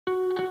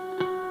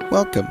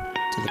Welcome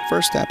to the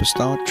First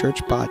Apostolic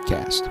Church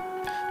Podcast.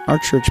 Our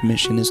church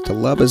mission is to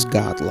love as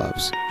God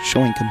loves,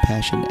 showing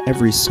compassion to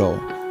every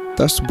soul,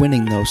 thus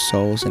winning those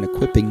souls and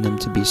equipping them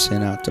to be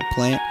sent out to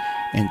plant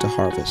and to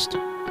harvest.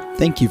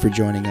 Thank you for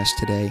joining us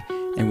today,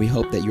 and we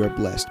hope that you are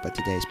blessed by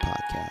today's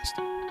podcast.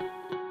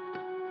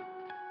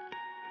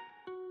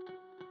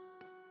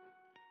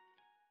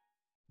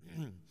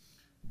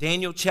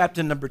 Daniel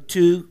chapter number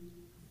 2.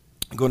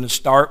 I'm going to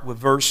start with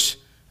verse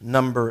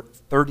number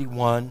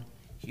 31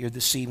 here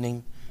this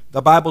evening.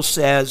 The Bible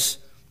says,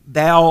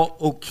 "Thou,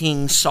 O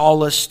king,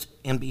 sawest,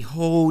 and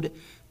behold,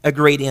 a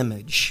great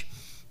image.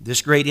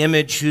 This great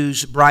image,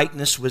 whose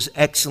brightness was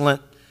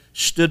excellent,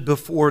 stood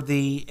before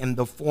thee, and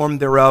the form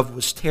thereof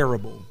was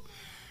terrible.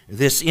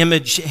 This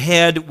image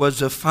head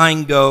was of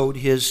fine gold,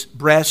 his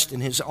breast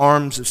and his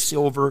arms of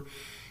silver,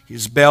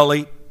 his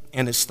belly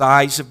and his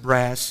thighs of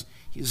brass,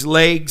 his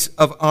legs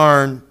of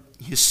iron,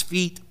 his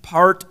feet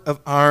part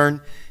of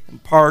iron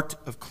and part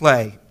of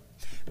clay.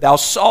 Thou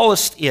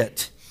sawest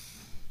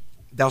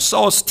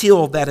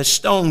till that a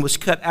stone was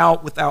cut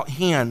out without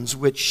hands,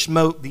 which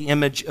smote the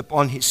image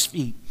upon his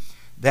feet,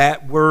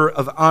 that were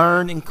of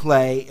iron and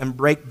clay, and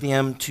brake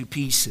them to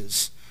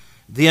pieces.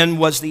 Then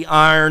was the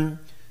iron,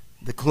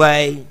 the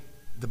clay,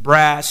 the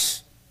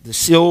brass, the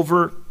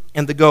silver,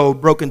 and the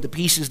gold broken to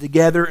pieces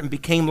together, and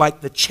became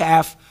like the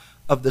chaff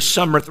of the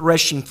summer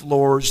threshing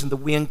floors, and the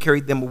wind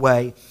carried them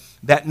away,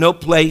 that no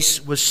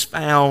place was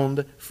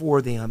found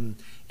for them.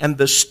 And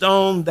the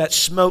stone that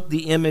smote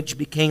the image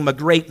became a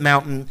great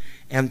mountain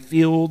and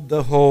filled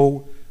the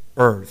whole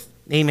earth."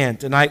 Amen.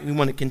 Tonight we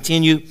want to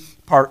continue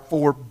part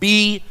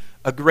 4B,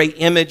 a great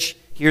image,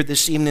 here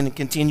this evening, and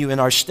continue in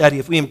our study.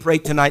 If we can pray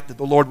tonight that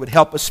the Lord would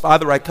help us.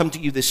 Father, I come to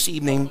you this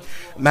evening.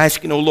 I'm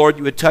asking, oh Lord,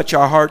 you would touch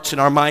our hearts and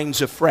our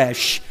minds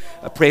afresh.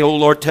 I pray, oh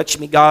Lord, touch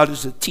me, God,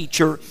 as a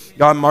teacher.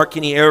 God, mark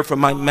any error from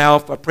my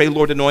mouth. I pray,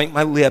 Lord, anoint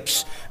my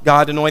lips.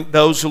 God, anoint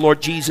those, oh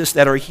Lord Jesus,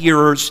 that are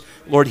hearers.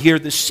 Lord, here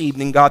this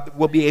evening, God, that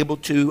we'll be able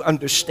to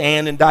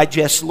understand and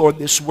digest, Lord,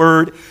 this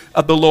word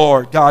of the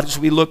Lord. God, as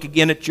we look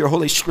again at your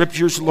holy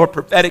scriptures, Lord,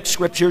 prophetic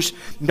scriptures,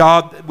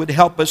 God, that would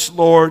help us,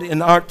 Lord,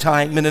 in our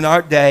time and in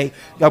our day.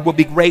 God, we'll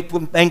be grateful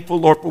and thankful,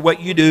 Lord, for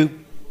what you do,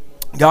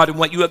 God, and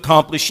what you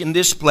accomplish in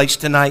this place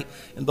tonight.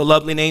 In the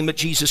lovely name of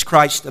Jesus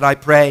Christ that I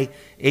pray.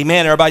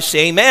 Amen. Everybody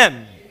say amen.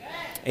 Amen.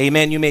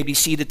 Amen. You may be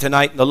seated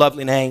tonight in the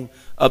lovely name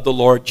of the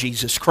Lord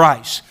Jesus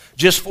Christ.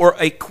 Just for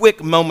a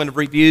quick moment of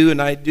review,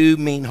 and I do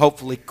mean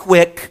hopefully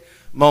quick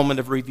moment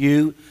of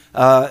review.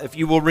 If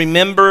you will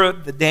remember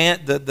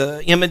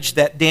the image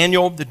that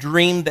Daniel, the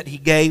dream that he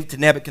gave to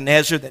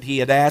Nebuchadnezzar that he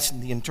had asked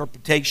in the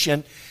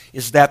interpretation,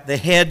 is that the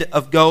head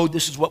of gold,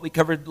 this is what we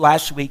covered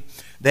last week,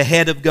 the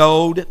head of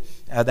gold,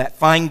 that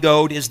fine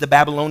gold is the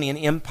Babylonian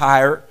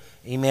Empire.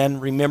 Amen.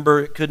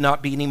 Remember, it could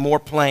not be any more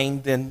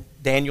plain than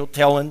Daniel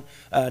telling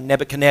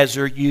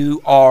Nebuchadnezzar,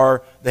 you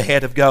are the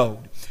head of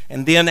gold.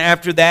 And then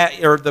after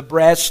that are the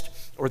breast,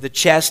 or the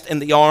chest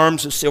and the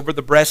arms of silver.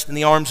 The breast and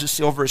the arms of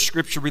silver, as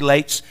Scripture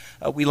relates.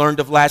 We learned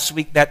of last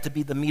week that to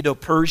be the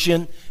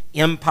Medo-Persian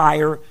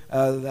Empire.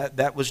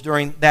 That was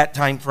during that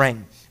time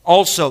frame.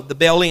 Also, the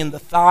belly and the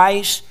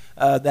thighs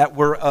that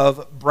were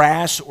of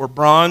brass or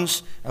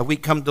bronze, we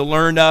come to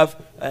learn of.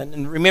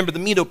 And remember the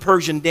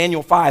Medo-Persian,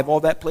 Daniel 5,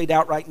 all that played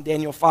out right in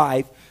Daniel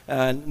 5.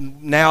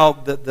 Now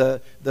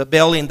the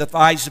belly and the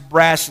thighs of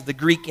brass of the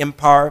Greek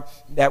Empire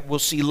that we'll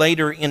see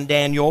later in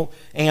Daniel.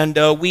 And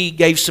we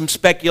gave some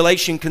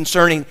speculation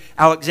concerning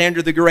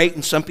Alexander the Great,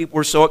 and some people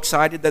were so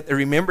excited that they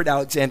remembered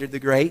Alexander the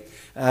Great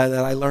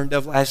that I learned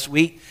of last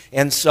week.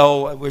 And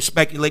so we're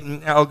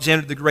speculating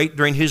Alexander the Great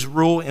during his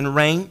rule and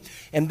reign.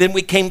 And then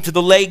we came to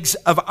the legs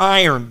of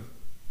iron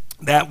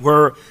that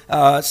were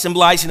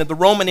symbolizing of the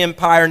Roman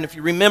Empire. And if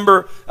you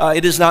remember,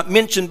 it is not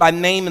mentioned by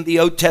name in the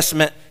Old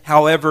Testament.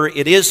 However,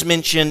 it is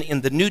mentioned in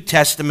the New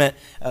Testament.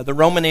 The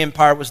Roman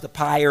Empire was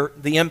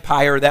the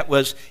empire that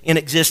was in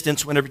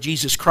existence whenever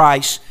Jesus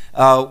Christ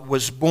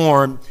was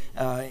born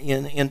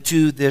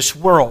into this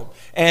world.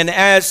 And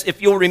as,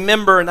 if you'll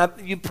remember, and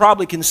you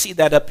probably can see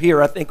that up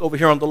here, I think over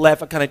here on the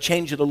left, I kind of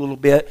changed it a little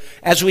bit.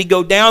 As we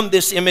go down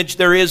this image,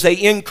 there is an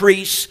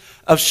increase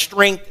of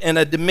strength and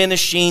a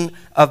diminishing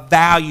of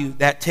value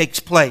that takes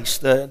place.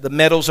 The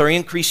metals are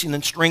increasing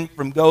in strength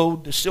from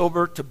gold to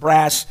silver to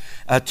brass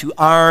to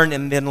iron,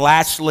 and then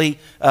lastly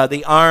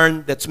the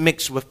iron that's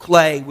mixed with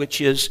clay, which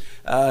is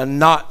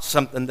not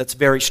something that's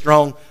very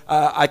strong.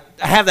 I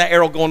have that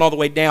arrow going all the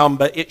way down,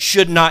 but it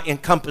should not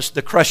encompass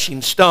the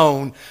crushing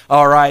stone,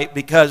 all right,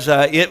 because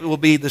it will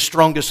be the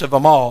strongest of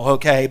them all,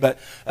 okay? But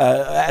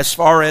as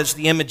far as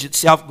the image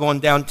itself going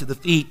down to the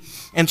feet,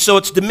 and so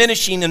it's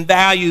diminishing in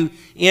value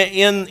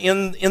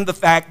in the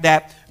fact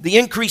that the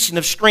increasing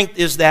of strength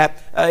is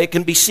that it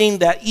can be seen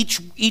that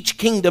each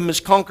kingdom is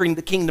conquering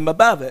the kingdom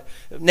above it.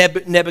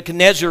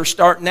 Nebuchadnezzar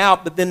starting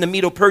out, but then the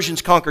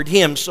Medo-Persians conquered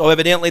him. So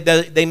evidently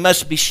they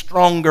must be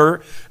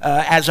stronger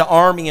as an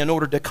army in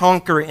order to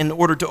conquer, in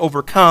order to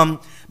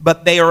overcome.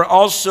 But they are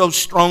also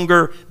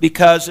stronger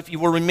because if you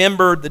will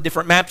remember the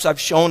different maps I've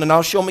shown, and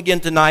I'll show them again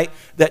tonight,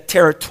 that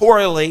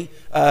territorially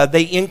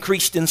they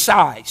increased in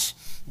size.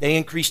 They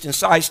increased in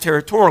size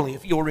territorially,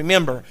 if you'll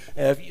remember.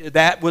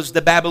 That was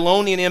the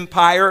Babylonian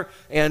Empire,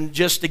 and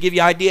just to give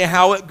you an idea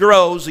how it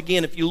grows,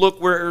 again, if you look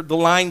where the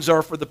lines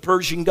are for the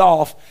Persian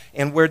Gulf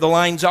and where the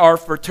lines are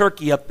for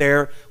Turkey up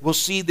there, we'll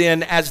see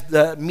then as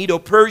the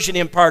Medo-Persian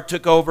Empire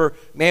took over,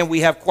 man,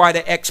 we have quite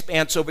an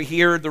expanse over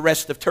here. The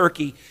rest of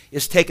Turkey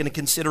is taken into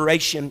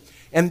consideration.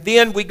 And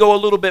then we go a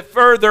little bit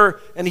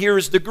further, and here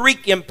is the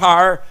Greek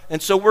Empire.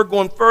 And so we're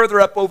going further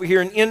up over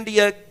here in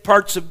India.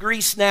 Parts of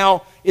Greece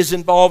now is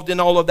involved in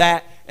all of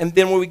that. And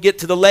then when we get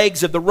to the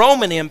legs of the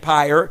Roman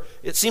Empire,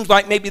 it seems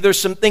like maybe there's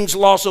some things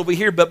lost over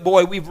here. But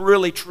boy, we've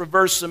really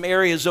traversed some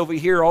areas over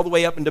here all the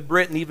way up into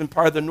Britain, even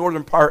part of the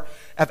northern part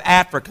of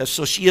Africa.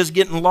 So she is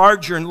getting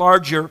larger and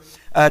larger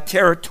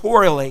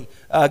territorially,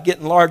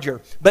 getting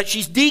larger. But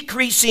she's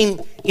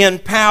decreasing in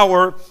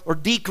power or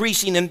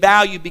decreasing in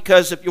value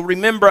because if you'll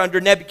remember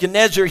under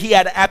Nebuchadnezzar, he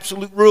had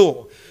absolute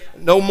rule.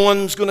 No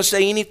one's going to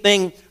say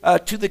anything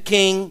to the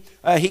king.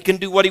 He can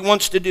do what he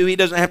wants to do. He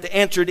doesn't have to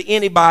answer to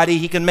anybody.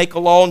 He can make a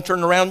law and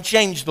turn around and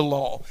change the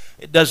law.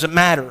 It doesn't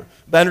matter.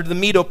 But under the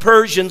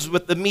Medo-Persians,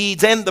 with the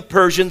Medes and the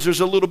Persians, there's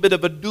a little bit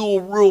of a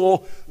dual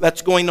rule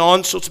that's going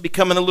on. So it's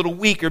becoming a little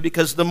weaker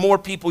because the more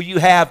people you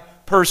have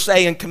per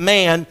se in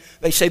command,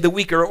 they say the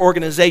weaker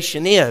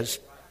organization is.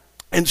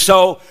 And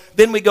so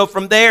then we go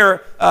from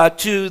there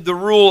to the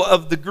rule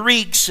of the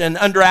Greeks, and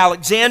under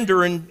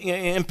Alexander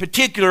in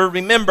particular,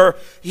 remember,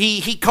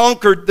 he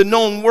conquered the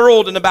known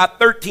world in about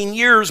 13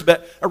 years,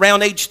 but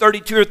around age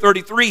 32 or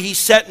 33, he's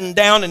sitting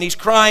down and he's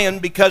crying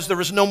because there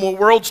was no more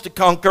worlds to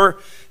conquer.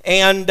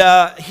 And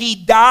he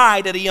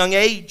died at a young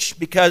age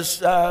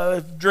because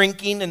of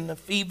drinking and the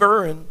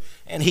fever,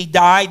 and he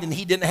died, and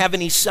he didn't have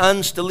any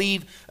sons to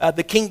leave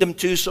the kingdom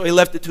to, so he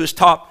left it to his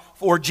top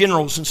 4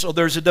 generals. And so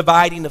there's a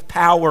dividing of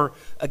power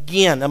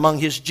again among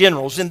his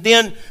generals. And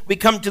then we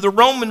come to the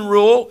Roman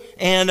rule,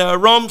 and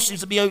Rome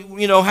seems to be,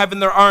 having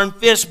their iron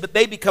fist, but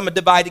they become a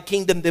divided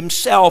kingdom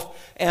themselves.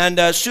 And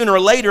sooner or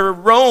later,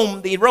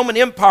 Rome, the Roman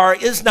Empire,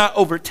 is not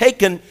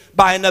overtaken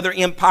by another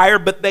empire,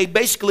 but they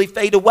basically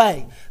fade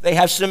away. They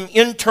have some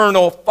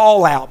internal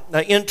fallout,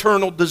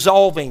 internal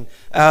dissolving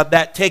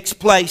that takes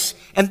place.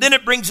 And then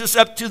it brings us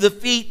up to the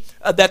feet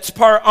that's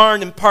part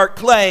iron and part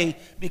clay,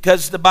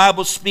 because the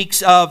Bible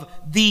speaks of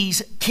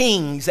these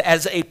kings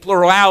as a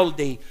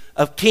plurality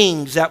of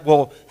kings that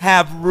will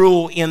have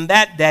rule in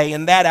that day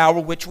and that hour,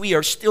 which we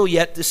are still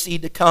yet to see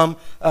to come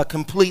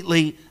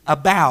completely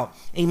about.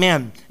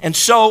 Amen. And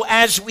so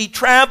as we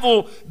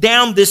travel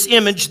down this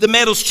image, the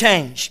metals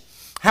change.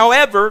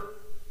 However,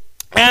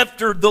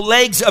 after the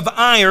legs of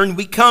iron,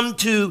 we come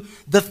to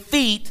the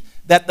feet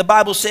that the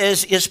Bible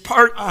says is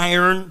part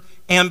iron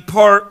and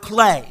part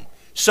clay.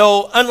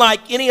 So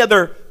unlike any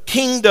other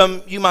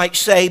kingdom, you might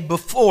say,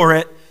 before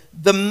it,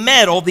 the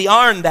metal, the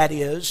iron that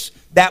is,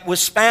 that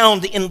was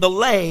found in the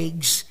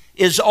legs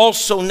is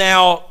also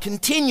now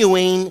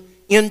continuing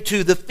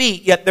into the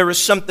feet, yet there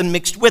is something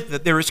mixed with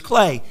it. There is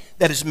clay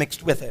that is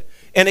mixed with it.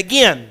 And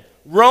again,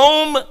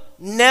 Rome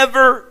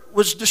never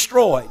was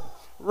destroyed.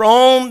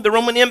 Rome, the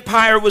Roman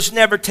Empire, was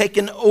never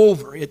taken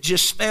over. It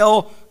just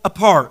fell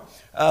apart.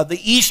 The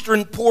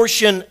eastern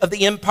portion of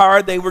the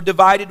empire, they were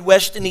divided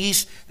west and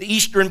east. The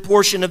eastern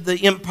portion of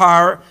the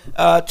empire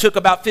took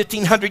about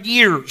 1,500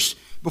 years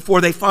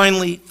before they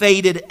finally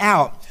faded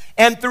out.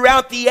 And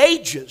throughout the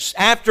ages,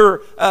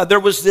 after there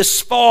was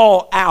this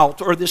fall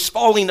out or this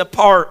falling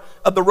apart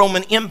of the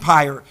Roman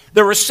Empire,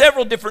 there were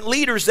several different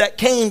leaders that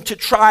came to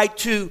try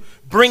to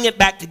bring it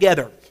back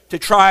together, to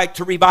try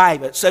to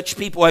revive it. Such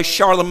people as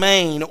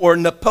Charlemagne or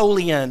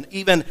Napoleon,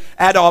 even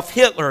Adolf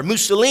Hitler,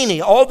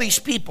 Mussolini, all these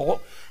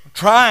people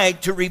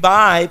tried to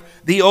revive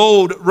the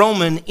old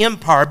Roman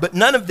Empire, but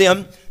none of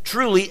them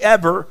truly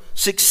ever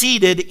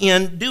succeeded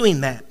in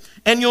doing that.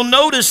 And you'll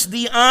notice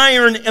the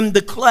iron and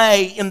the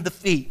clay in the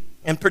feet,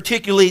 and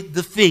particularly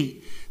the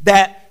feet,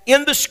 that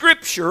in the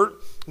Scripture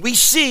we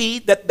see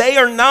that they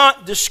are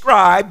not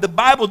described, the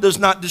Bible does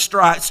not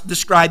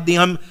describe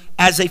them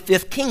as a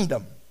fifth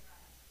kingdom.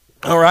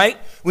 All right?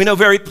 We know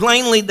very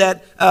plainly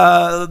that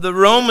the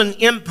Roman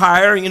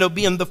Empire,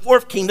 being the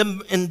fourth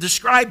kingdom and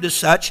described as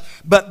such,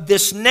 but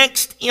this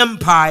next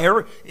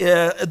empire,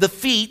 the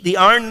feet, the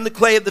iron and the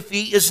clay of the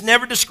feet, is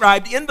never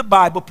described in the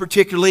Bible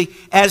particularly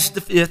as the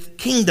fifth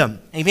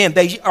kingdom. Amen.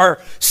 They are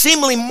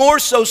seemingly more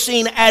so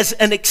seen as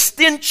an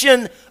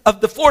extension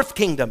of the fourth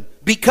kingdom,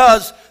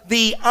 because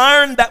the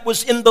iron that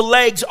was in the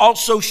legs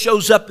also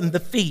shows up in the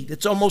feet.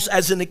 It's almost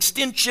as an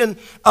extension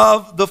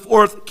of the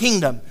fourth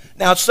kingdom.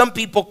 Now, some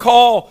people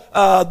call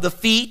the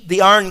feet,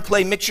 the iron and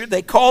clay mixture,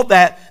 they call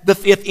that the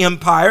Fifth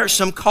Empire.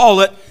 Some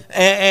call it,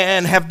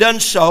 and have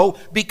done so,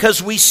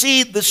 because we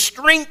see the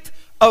strength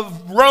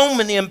of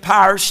Roman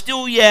Empire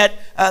still yet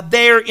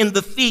there in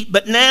the feet,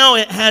 but now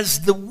it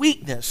has the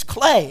weakness.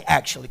 Clay,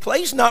 actually.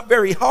 Clay's not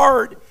very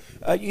hard.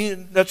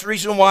 That's the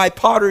reason why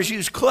potters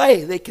use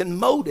clay. They can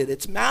mold it.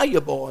 It's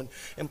malleable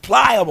and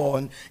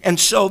pliable, and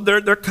so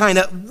they're kind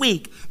of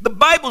weak. The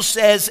Bible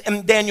says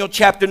in Daniel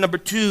chapter number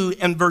 2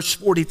 and verse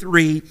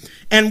 43,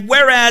 "And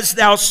whereas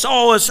thou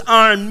sawest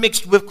iron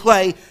mixed with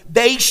clay,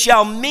 they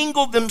shall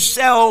mingle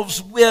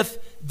themselves with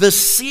the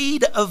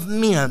seed of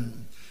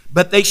men,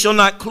 but they shall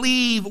not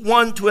cleave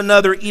one to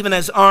another, even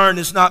as iron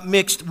is not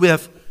mixed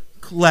with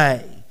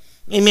clay."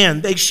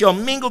 Amen. They shall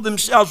mingle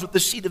themselves with the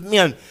seed of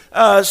men.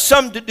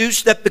 Some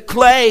deduce that the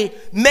clay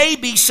may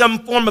be some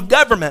form of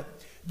government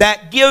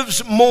that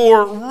gives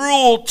more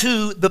rule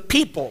to the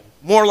people,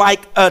 more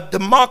like a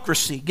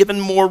democracy, giving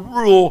more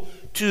rule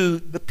to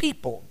the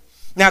people.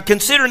 Now,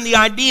 considering the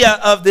idea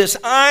of this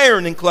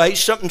iron and clay,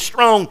 something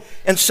strong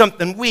and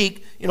something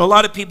weak, a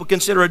lot of people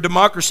consider a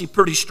democracy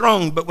pretty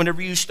strong, but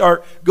whenever you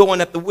start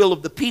going at the will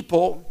of the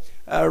people,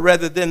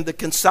 rather than the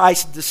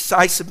concise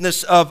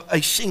decisiveness of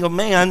a single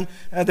man,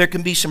 there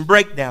can be some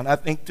breakdown. I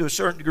think to a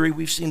certain degree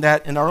we've seen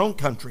that in our own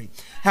country.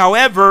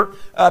 However,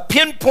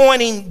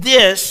 pinpointing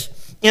this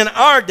in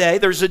our day,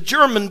 there's a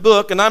German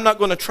book, and I'm not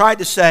going to try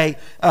to say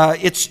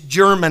its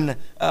German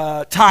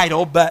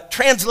title, but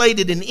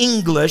translated in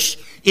English,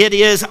 it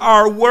is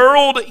Our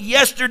World,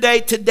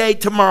 Yesterday, Today,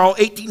 Tomorrow,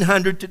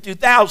 1800 to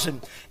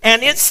 2000.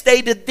 And it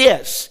stated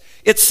this.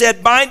 It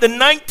said, by the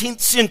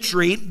 19th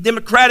century,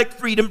 democratic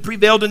freedom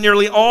prevailed in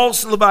nearly all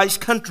civilized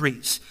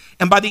countries.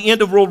 And by the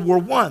end of World War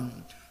I,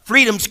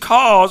 freedom's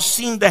cause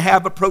seemed to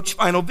have approached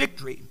final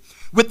victory.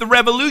 With the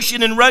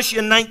revolution in Russia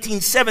in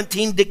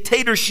 1917,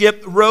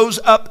 dictatorship rose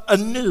up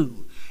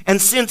anew.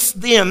 And since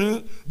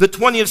then, the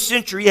 20th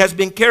century has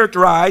been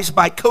characterized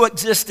by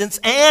coexistence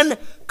and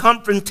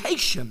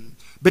confrontation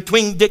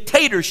between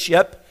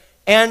dictatorship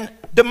and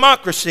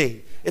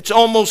democracy. It's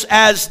almost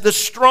as the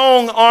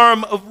strong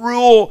arm of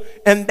rule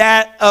and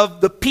that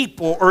of the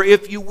people, or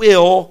if you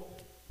will,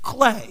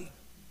 clay.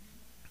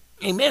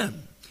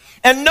 Amen.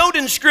 And note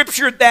in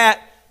Scripture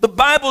that the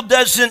Bible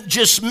doesn't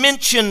just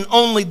mention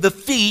only the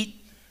feet,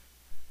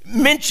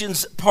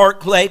 mentions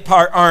part clay,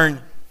 part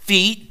iron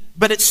feet,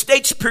 but it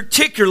states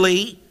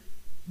particularly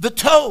the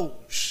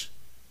toes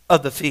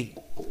of the feet.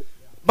 The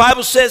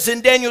Bible says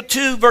in Daniel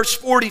 2 verse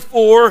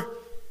 44,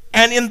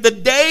 "And in the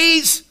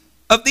days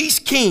of these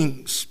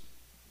kings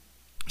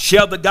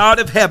shall the God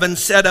of heaven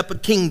set up a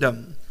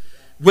kingdom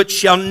which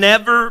shall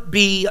never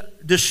be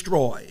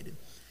destroyed.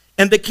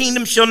 And the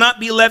kingdom shall not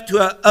be left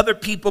to other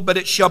people, but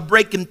it shall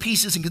break in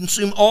pieces and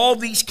consume all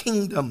these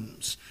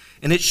kingdoms,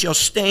 and it shall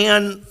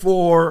stand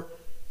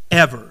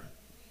forever."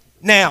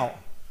 Now,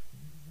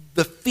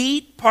 the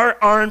feet, part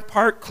iron,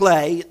 part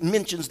clay, it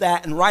mentions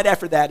that, and right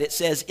after that it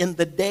says, "In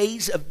the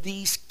days of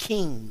these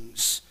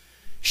kings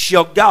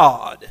shall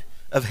God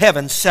of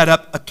heaven set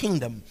up a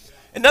kingdom."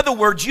 In other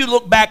words, you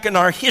look back in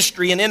our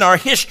history, and in our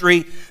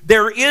history,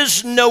 there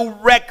is no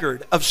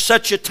record of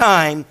such a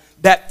time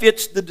that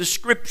fits the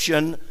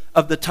description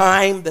of the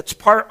time that's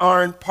part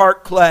iron,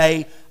 part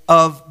clay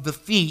of the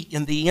feet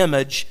in the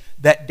image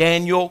that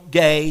Daniel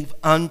gave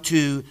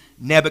unto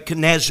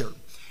Nebuchadnezzar.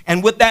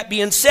 And with that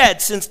being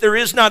said, since there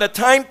is not a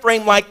time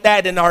frame like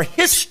that in our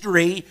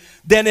history,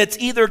 then it's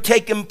either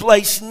taking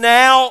place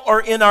now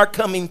or in our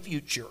coming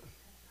future.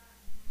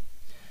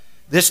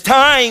 This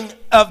time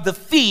of the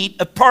feet,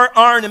 of part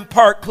iron and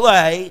part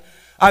clay,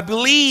 I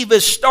believe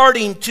is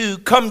starting to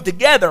come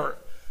together,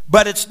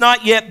 but it's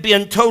not yet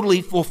been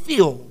totally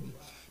fulfilled.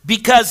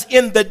 Because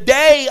in the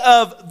day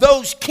of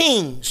those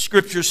kings,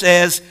 Scripture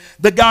says,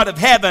 the God of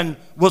heaven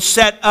will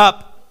set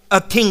up a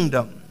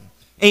kingdom.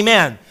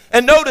 Amen.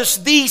 And notice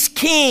these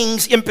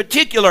kings in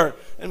particular,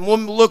 and we'll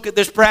look at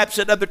this perhaps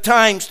at other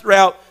times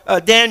throughout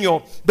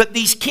Daniel, but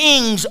these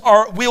kings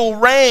will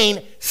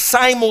reign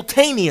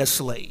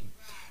simultaneously.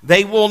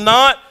 They will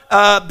not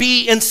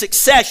be in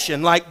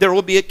succession, like there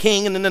will be a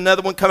king and then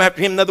another one come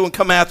after him, another one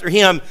come after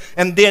him,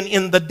 and then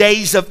in the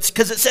days of,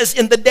 because it says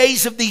in the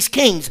days of these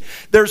kings,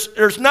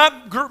 there's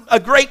not a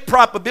great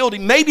probability,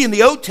 maybe in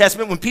the Old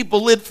Testament when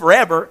people lived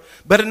forever,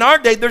 but in our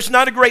day there's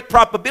not a great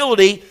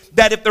probability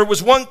that if there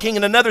was one king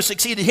and another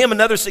succeeded him,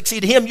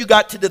 you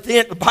got to the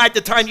 10th, by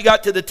the time you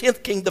got to the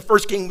 10th king, the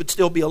first king would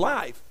still be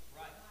alive.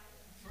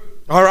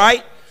 All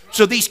right?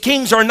 So these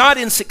kings are not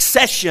in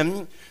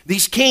succession.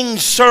 These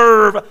kings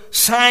serve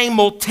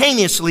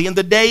simultaneously. In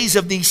the days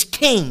of these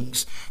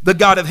kings, the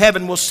God of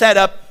heaven will set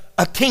up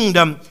a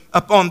kingdom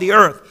upon the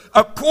earth.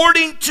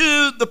 According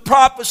to the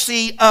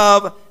prophecy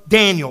of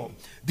Daniel,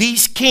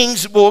 these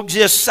kings will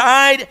exist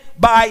side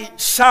by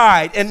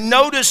side. And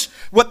notice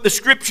what the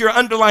Scripture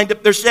underlined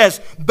up there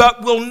says,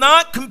 but will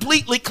not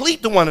completely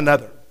cleave to one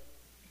another.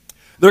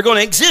 They're going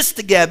to exist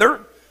together.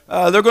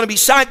 They're going to be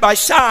side by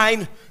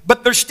side,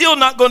 but they're still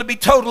not going to be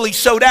totally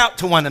sold out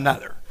to one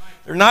another.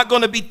 They're not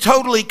going to be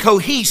totally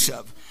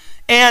cohesive.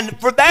 And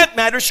for that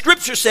matter,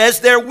 Scripture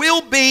says they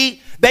will be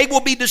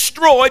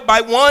destroyed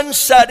by one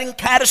sudden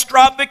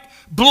catastrophic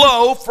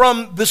blow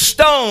from the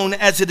stone,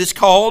 as it is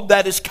called,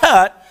 that is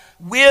cut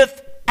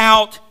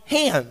without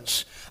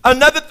hands.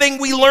 Another thing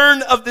we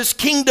learn of this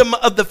kingdom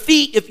of the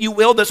feet, if you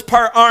will, that's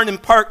part iron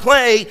and part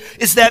clay,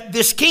 is that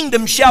this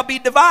kingdom shall be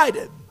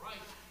divided.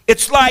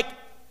 It's like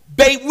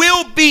they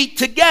will be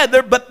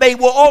together, but they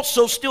will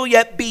also still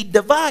yet be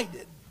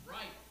divided.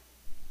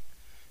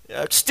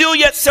 Still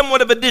yet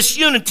somewhat of a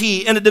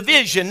disunity and a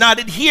division, not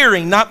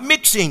adhering, not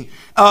mixing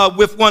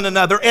with one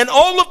another. And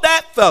all of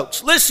that,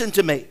 folks, listen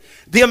to me.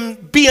 Them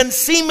being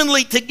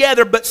seemingly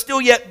together, but still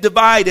yet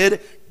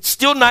divided,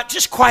 still not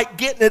just quite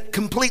getting it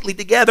completely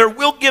together,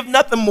 will give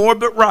nothing more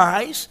but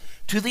rise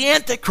to the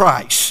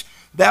Antichrist.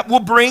 That will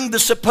bring the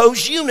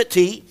supposed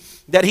unity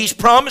that he's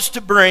promised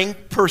to bring,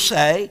 per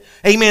se,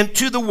 amen,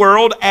 to the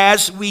world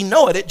as we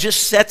know it. It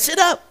just sets it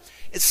up.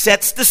 It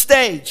sets the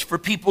stage for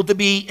people to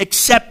be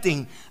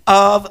accepting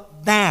of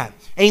that.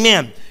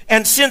 Amen.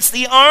 And since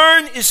the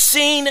iron is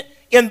seen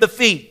in the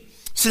feet,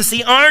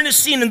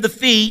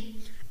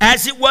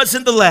 as it was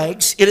in the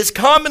legs, it is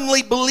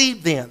commonly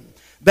believed then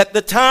that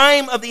the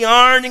time of the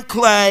iron and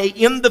clay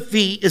in the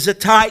feet is a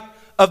type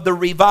of the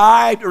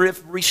revived or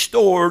if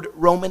restored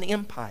Roman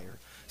Empire.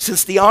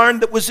 Since the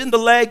iron that was in the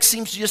legs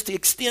seems just to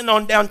extend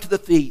on down to the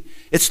feet,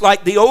 it's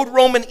like the old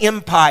Roman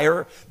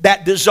Empire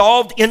that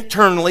dissolved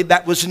internally,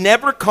 that was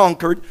never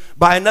conquered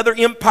by another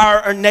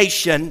empire or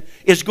nation,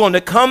 is going to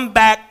come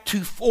back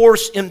to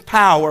force and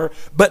power,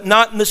 but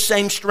not in the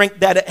same strength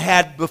that it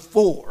had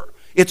before.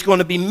 It's going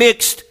to be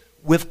mixed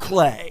with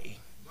clay.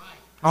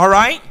 All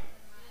right?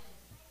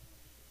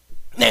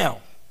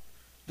 Now,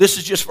 this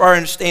is just for our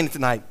understanding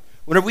tonight.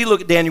 Whenever we look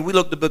at Daniel, we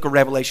look at the book of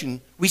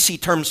Revelation, we see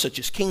terms such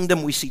as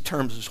kingdom, we see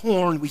terms as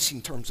horn, we see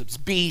terms as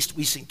beast,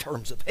 we see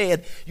terms of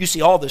head. You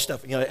see all this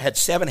stuff. You know, it had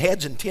 7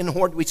 heads and 10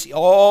 horns. We see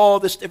all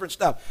this different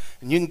stuff.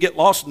 And you can get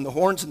lost in the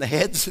horns and the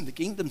heads and the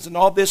kingdoms and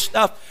all this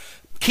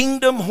stuff.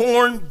 Kingdom,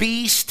 horn,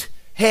 beast,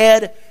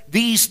 head,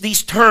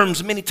 these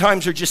terms many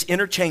times are just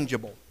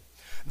interchangeable.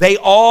 They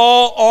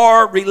all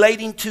are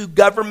relating to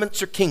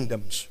governments or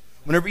kingdoms.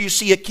 Whenever you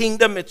see a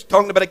kingdom, it's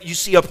talking about, you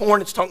see a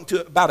horn, it's talking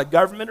about a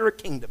government or a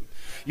kingdom.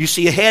 You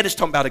see a head, it's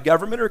talking about a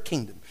government or a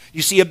kingdom.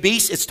 You see a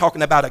beast, it's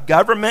talking about a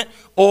government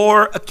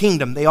or a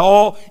kingdom. They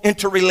all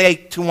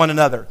interrelate to one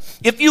another.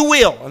 If you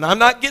will, and I'm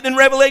not getting in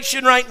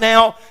Revelation right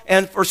now,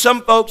 and for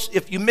some folks,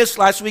 if you missed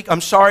last week,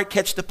 I'm sorry,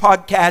 catch the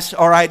podcast.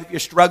 All right, if you're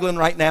struggling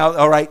right now,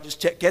 all right,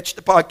 just catch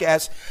the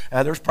podcast.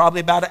 There's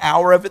probably about an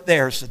hour of it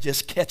there, so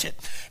just catch it.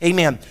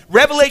 Amen.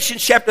 Revelation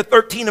chapter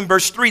 13 and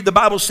verse 3, the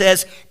Bible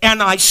says,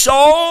 "And I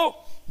saw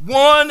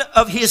one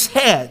of his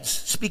heads,"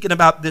 speaking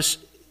about this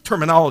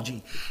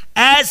terminology,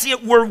 "as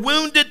it were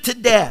wounded to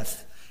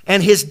death,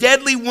 and his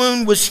deadly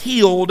wound was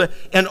healed,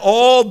 and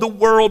all the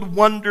world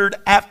wondered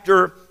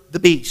after the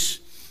beast."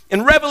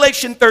 In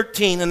Revelation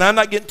 13, and I'm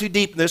not getting too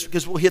deep in this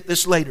because we'll hit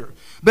this later,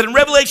 but in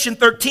Revelation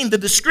 13, the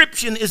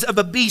description is of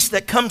a beast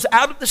that comes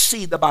out of the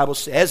sea, the Bible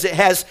says. It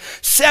has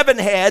 7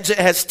 heads, it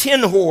has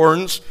 10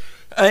 horns,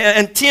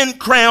 and 10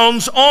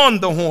 crowns on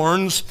the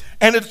horns,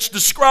 and it's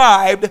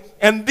described,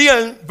 and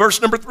then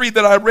verse number 3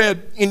 that I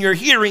read in your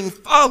hearing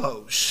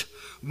follows.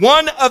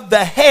 One of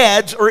the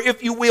heads, or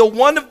if you will,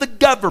 one of the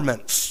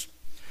governments,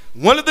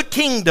 one of the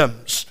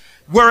kingdoms,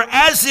 were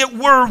as it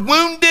were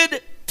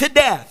wounded to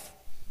death.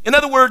 In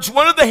other words,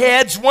 one of the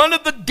heads, one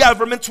of the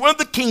governments, one of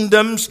the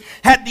kingdoms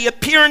had the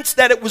appearance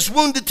that it was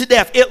wounded to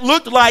death. It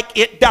looked like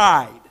it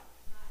died.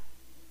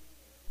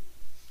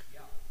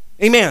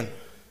 Amen.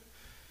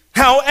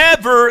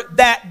 However,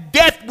 that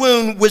death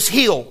wound was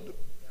healed.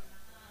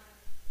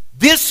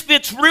 This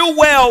fits real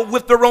well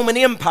with the Roman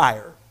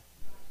Empire.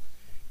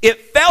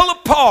 It fell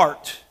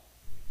apart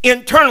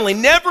internally,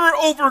 never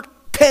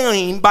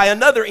overcame by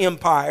another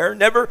empire,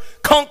 never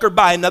conquered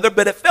by another,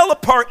 but it fell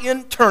apart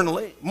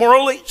internally,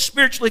 morally,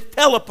 spiritually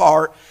fell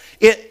apart.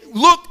 It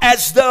looked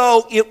as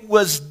though it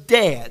was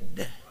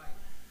dead,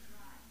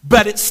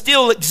 but it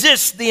still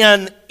exists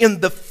then in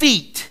the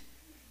feet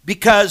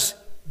because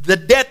the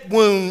death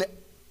wound,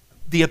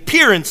 the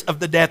appearance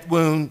of the death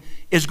wound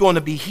is going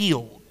to be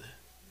healed.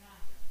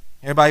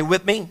 Everybody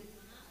with me?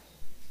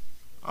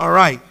 All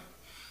right.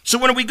 So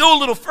when we go a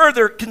little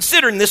further,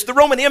 considering this, the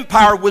Roman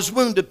Empire was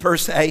wounded per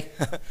se,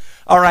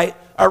 all right,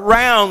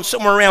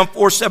 somewhere around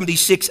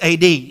 476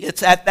 AD.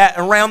 It's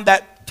around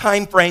that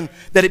time frame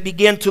that it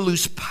began to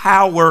lose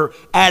power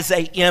as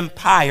an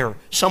empire,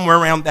 somewhere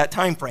around that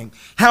time frame.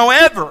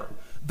 However,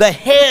 the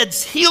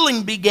head's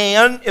healing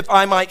began, if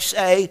I might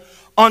say,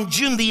 on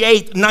June the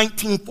 8th,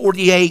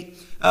 1948,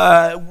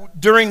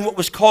 during what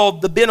was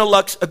called the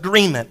Benelux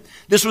Agreement.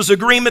 This was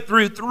agreement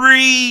through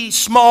 3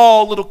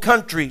 small little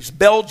countries,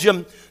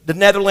 Belgium, the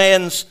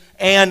Netherlands,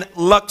 and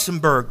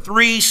Luxembourg.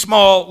 3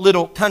 small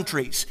little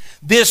countries.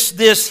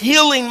 This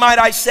healing, might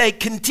I say,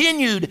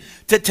 continued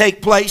to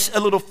take place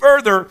a little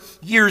further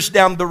years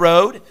down the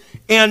road.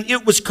 And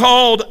it was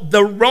called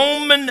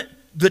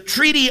the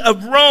Treaty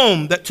of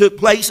Rome that took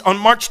place on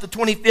March the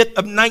 25th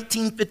of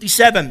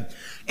 1957.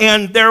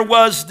 And there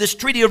was this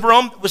Treaty of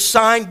Rome that was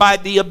signed by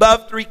the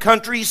above three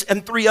countries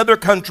and three other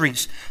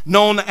countries,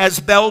 known as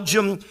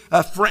Belgium,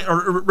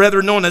 or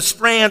rather known as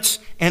France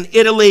and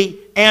Italy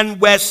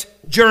and West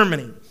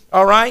Germany.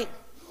 All right?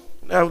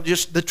 Now,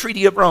 just the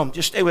Treaty of Rome.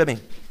 Just stay with me.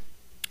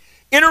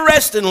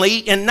 Interestingly,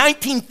 in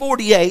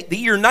 1948, the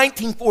year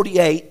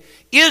 1948,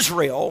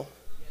 Israel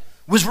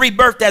was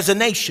rebirthed as a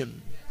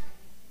nation.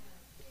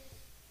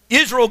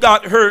 Israel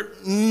got her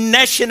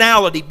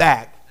nationality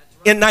back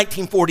in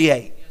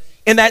 1948.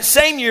 In that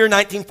same year,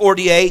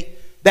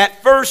 1948,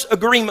 that first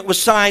agreement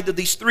was signed to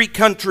these three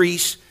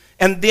countries,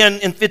 and then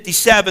in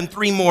 57,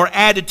 three more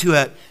added to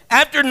it.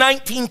 After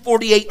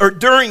 1948, or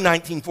during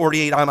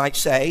 1948, I might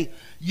say,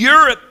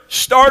 Europe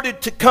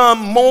started to come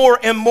more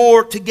and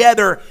more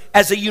together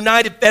as a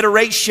united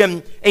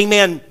federation.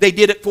 Amen. They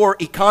did it for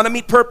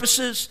economy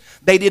purposes.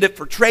 They did it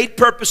for trade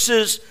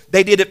purposes.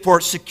 They did it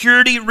for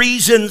security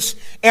reasons.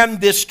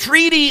 And this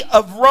Treaty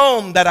of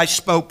Rome that I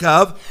spoke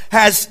of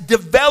has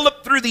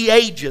developed through the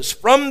ages.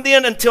 From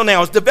then until now,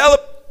 has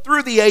developed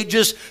through the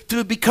ages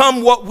to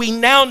become what we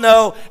now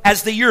know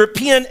as the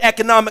European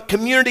Economic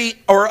Community,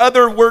 or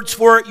other words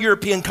for it,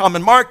 European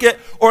Common Market,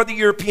 or the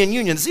European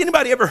Union. Has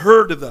anybody ever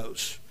heard of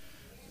those?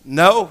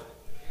 No?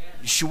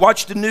 You should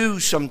watch the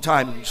news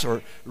sometimes,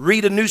 or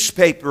read a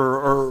newspaper,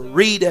 or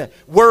read a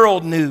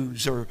world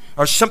news, or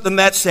something of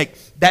that sake.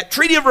 That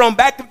Treaty of Rome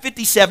back in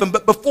 57,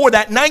 but before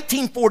that,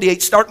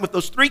 1948, starting with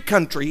those three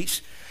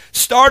countries,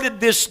 started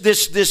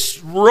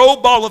this roll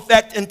ball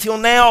effect until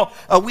now.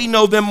 We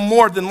know them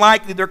more than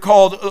likely. They're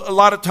called a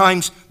lot of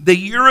times the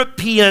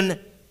European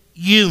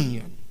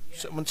Union.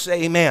 Someone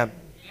say amen.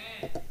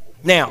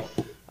 Now,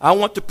 I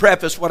want to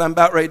preface what I'm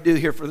about ready to do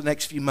here for the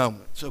next few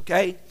moments,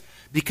 okay?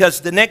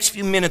 Because the next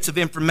few minutes of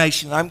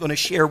information I'm going to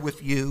share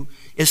with you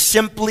is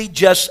simply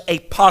just a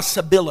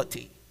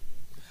possibility,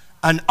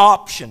 an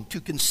option to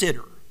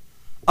consider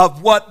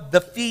of what the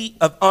feat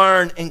of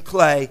iron and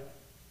clay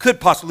could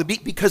possibly be,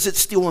 because it's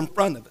still in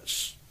front of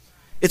us.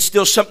 It's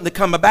still something to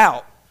come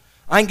about.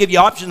 I can give you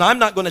options. I'm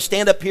not going to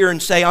stand up here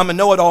and say I'm a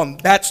know-it-all and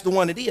that's the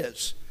one it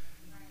is.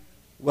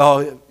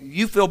 Well,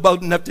 you feel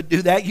bold enough to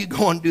do that, you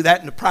go and do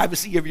that in the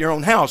privacy of your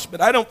own house.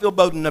 But I don't feel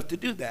bold enough to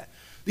do that.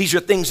 These are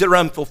things that are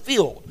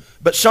unfulfilled.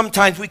 But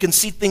sometimes we can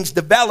see things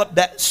develop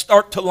that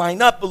start to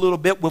line up a little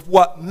bit with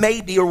what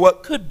may be or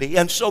what could be.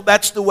 And so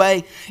that's the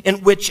way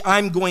in which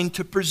I'm going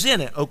to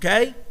present it,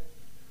 okay?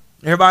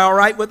 Everybody all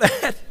right with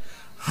that?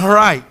 All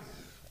right.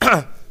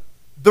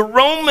 The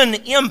Roman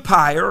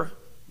Empire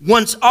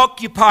once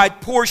occupied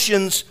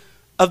portions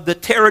of the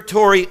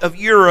territory of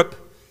Europe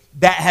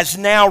that has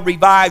now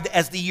revived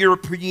as the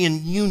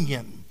European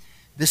Union,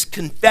 this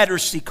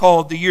confederacy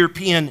called the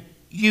European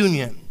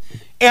Union.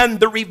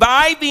 And the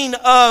reviving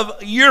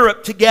of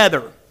Europe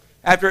together,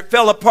 after it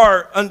fell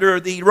apart under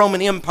the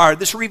Roman Empire,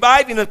 this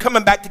reviving and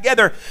coming back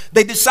together,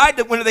 they decided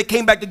that when they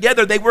came back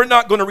together, they were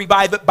not going to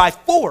revive it by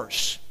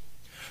force,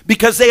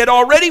 because they had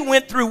already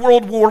went through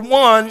World War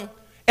I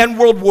and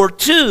World War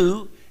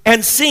II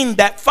and seen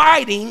that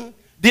fighting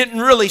didn't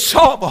really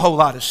solve a whole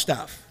lot of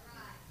stuff.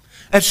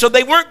 And so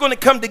they weren't going to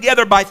come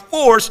together by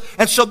force,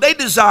 and so they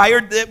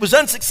desired, that it was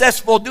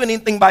unsuccessful doing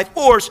anything by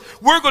force,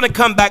 we're going to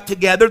come back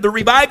together. The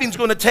reviving is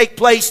going to take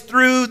place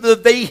through the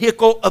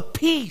vehicle of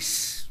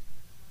peace,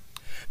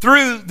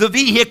 through the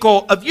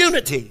vehicle of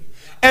unity.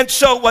 And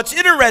so what's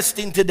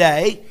interesting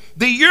today,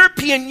 the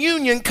European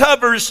Union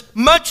covers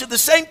much of the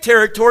same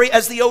territory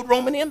as the old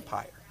Roman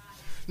Empire.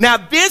 Now,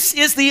 this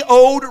is the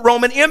old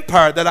Roman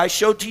Empire that I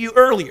showed to you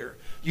earlier.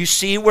 You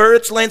see where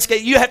it's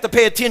landscape. You have to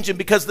pay attention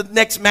because the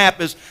next map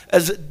is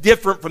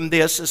different from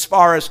this as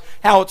far as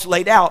how it's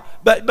laid out.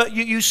 But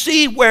you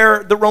see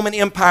where the Roman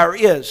Empire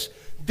is.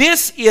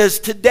 This is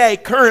today,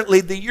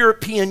 currently, the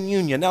European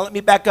Union. Now, let me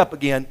back up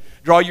again.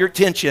 Draw your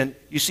attention.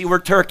 You see where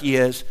Turkey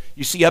is.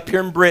 You see up here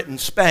in Britain,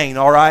 Spain,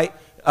 all right?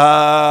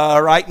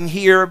 Right in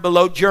here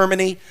below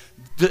Germany.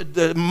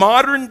 The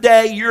modern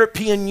day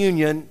European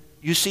Union,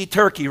 you see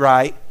Turkey,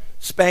 right?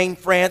 Spain,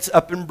 France,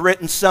 up in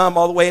Britain, some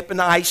all the way up in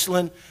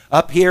Iceland,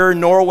 up here in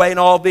Norway and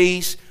all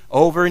these,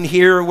 over in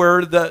here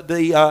where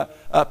the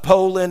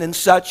Poland and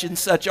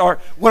such are.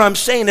 What I'm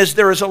saying is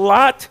there is a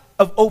lot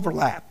of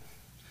overlap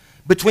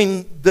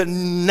between the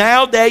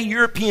nowadays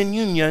European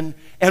Union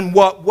and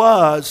what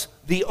was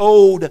the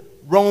old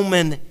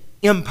Roman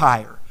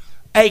Empire.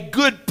 A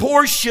good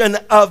portion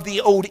of the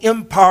old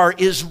empire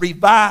is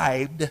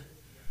revived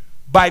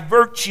by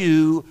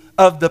virtue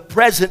of the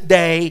present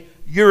day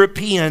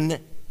European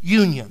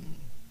Union.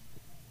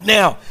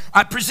 Now,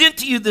 I present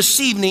to you this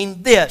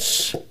evening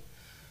this.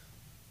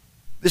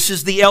 This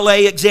is the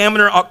LA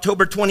Examiner,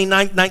 October 29,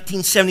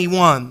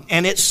 1971.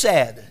 And it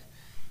said,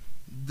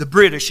 the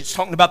British, it's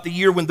talking about the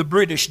year when the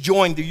British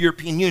joined the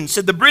European Union,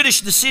 said the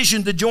British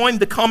decision to join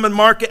the common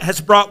market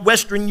has brought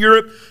Western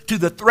Europe to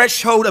the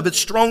threshold of its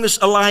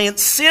strongest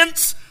alliance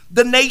since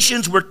the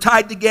nations were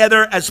tied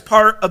together as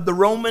part of the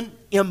Roman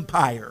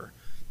Empire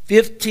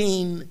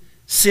 15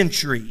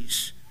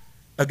 centuries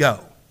ago.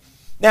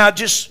 Now,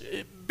 just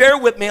bear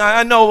with me.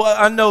 I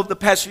know the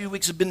past few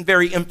weeks have been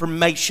very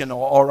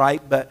informational, all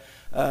right, but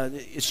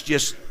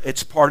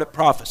It's part of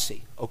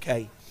prophecy,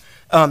 okay?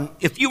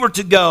 If you were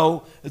to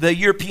go, the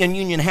European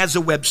Union has a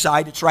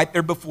website. It's right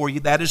there before you.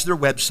 That is their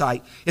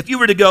website. If you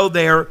were to go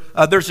there,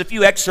 there's a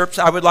few excerpts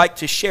I would like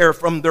to share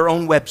from their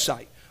own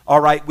website, all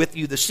right, with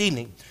you this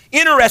evening.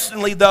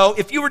 Interestingly, though,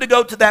 if you were to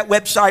go to that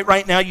website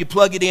right now, you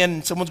plug it in,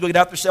 and someone's going to get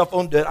out their cell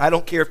phone and do it. I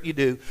don't care if you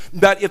do.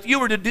 But if you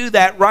were to do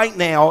that right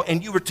now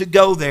and you were to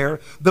go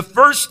there, the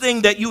first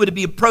thing that you would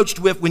be approached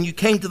with when you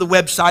came to the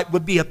website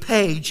would be a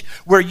page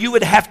where you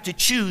would have to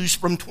choose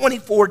from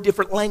 24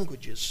 different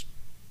languages.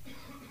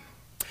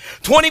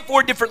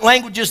 24 different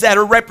languages that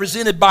are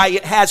represented by,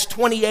 it has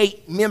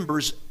 28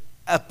 members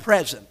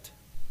present.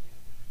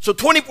 So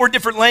 24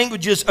 different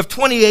languages of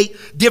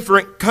 28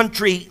 different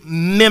country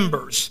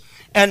members.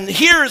 And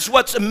here's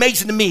what's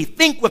amazing to me.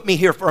 Think with me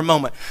here for a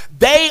moment.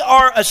 They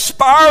are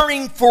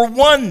aspiring for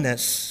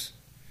oneness,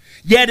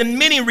 yet in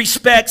many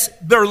respects,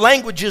 their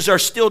languages are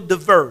still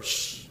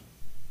diverse.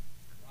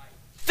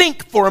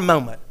 Think for a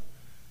moment.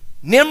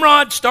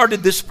 Nimrod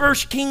started this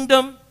first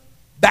kingdom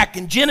back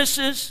in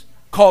Genesis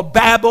called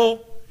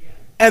Babel,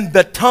 and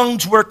the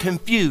tongues were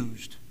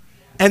confused.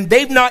 And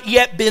they've not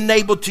yet been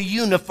able to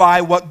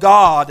unify what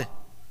God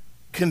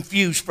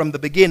confused from the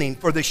beginning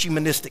for the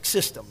humanistic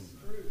system.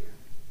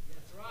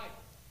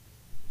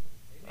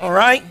 All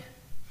right?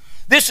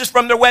 This is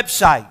from their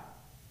website.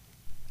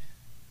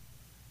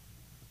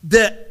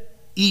 The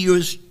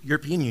EU's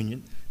European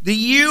Union. The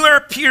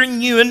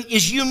European Union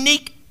is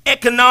unique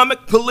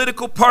economic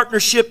political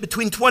partnership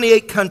between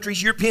 28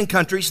 countries, European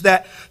countries,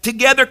 that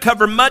together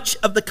cover much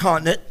of the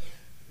continent.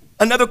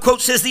 Another quote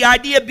says, the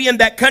idea being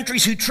that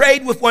countries who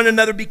trade with one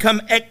another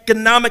become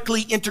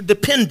economically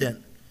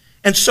interdependent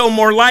and so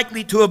more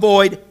likely to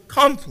avoid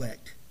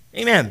conflict.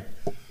 Amen.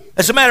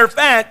 As a matter of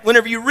fact,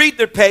 whenever you read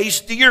their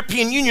page, the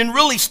European Union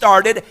really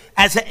started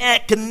as an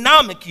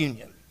economic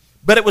union,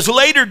 but it was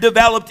later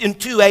developed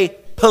into a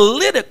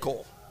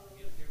political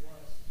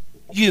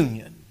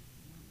union.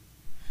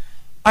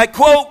 I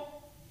quote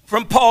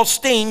from Paul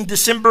Steen,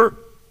 December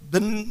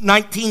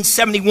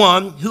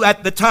 1971, who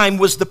at the time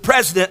was the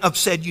president of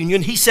said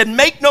union. He said,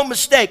 make no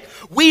mistake,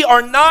 we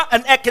are not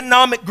an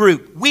economic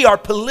group. We are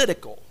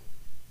political.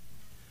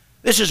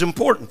 This is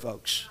important,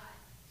 folks.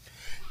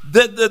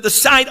 The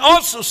site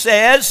also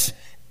says,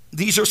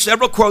 these are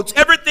several quotes,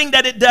 everything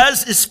that it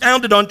does is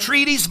founded on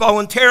treaties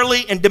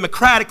voluntarily and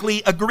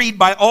democratically agreed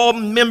by all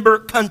member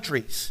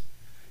countries.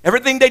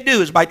 Everything they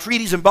do is by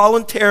treaties and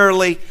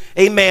voluntarily,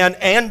 amen,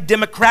 and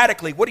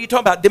democratically. What are you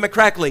talking about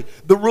democratically?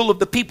 The rule of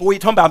the people. What are you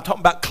talking about? I'm talking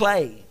about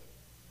clay.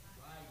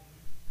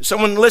 Is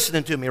someone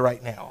listening to me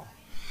right now?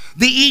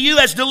 The EU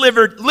has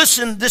delivered,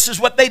 listen, this is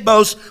what they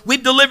boast,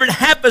 we've delivered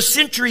half a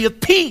century of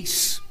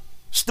peace,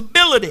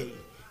 stability,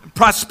 and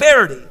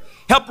prosperity,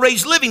 helped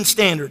raise living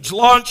standards,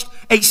 launched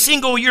a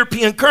single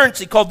European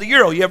currency called the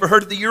euro. You ever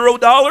heard of the euro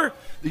dollar?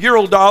 The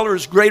euro dollar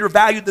is greater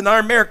value than our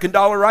American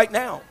dollar right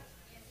now.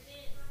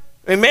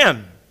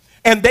 Amen.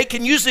 And they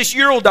can use this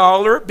euro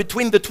dollar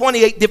between the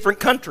 28 different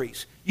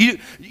countries. You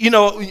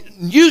know,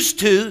 used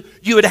to,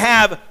 you would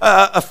have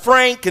a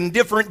franc and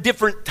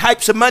different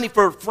types of money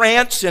for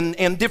France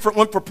and different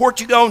one for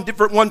Portugal and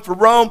different one for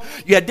Rome.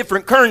 You had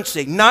different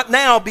currency. Not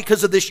now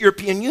because of this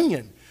European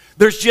Union.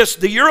 There's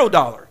just the euro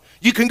dollar.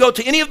 You can go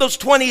to any of those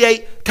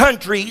 28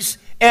 countries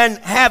and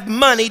have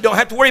money. Don't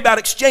have to worry about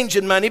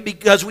exchanging money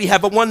because we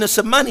have a oneness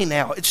of money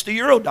now. It's the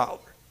euro dollar.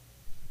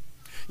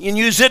 You can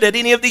use it at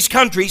any of these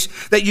countries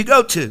that you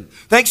go to.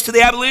 Thanks to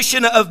the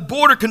abolition of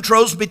border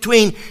controls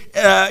between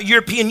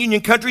European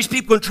Union countries,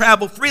 people can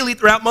travel freely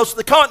throughout most of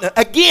the continent.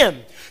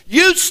 Again,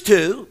 used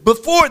to,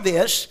 before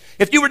this,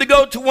 if you were to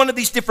go to one of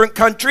these different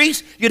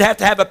countries, you'd have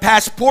to have a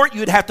passport,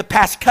 you'd have to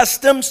pass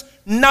customs.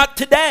 Not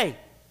today.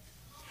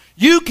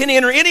 You can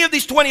enter any of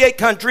these 28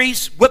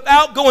 countries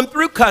without going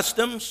through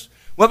customs,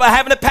 without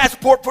having a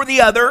passport for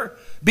the other,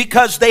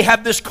 because they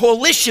have this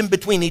coalition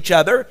between each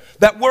other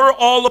that we're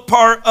all a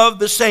part of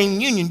the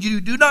same union. You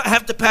do not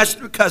have to pass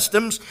through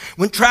customs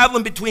when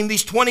traveling between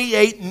these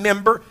 28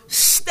 member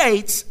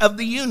states of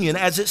the union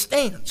as it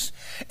stands.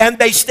 And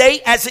they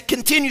state, as it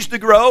continues to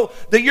grow,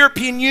 the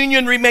European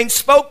Union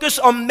remains focused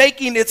on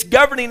making its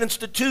governing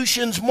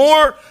institutions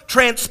more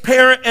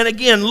transparent. And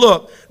again,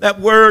 look, that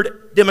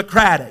word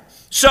democratic.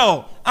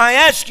 So I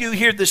ask you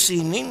here this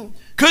evening,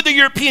 could the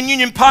European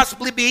Union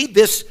possibly be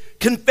this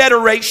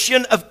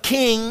confederation of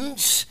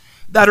kings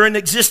that are in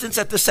existence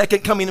at the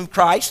second coming of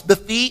Christ, the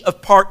feet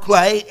of part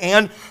clay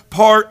and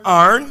part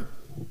iron?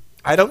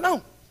 I don't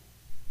know.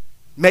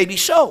 Maybe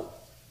so.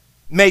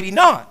 Maybe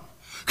not.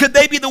 Could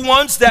they be the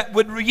ones that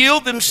would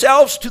yield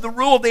themselves to the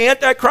rule of the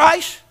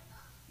Antichrist?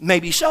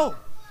 Maybe so.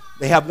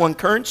 They have one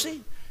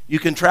currency. You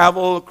can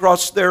travel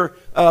across their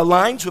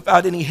lines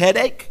without any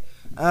headache.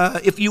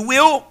 If you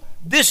will,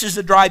 this is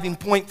the driving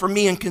point for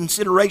me in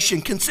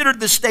consideration. Consider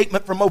this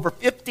statement from over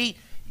 50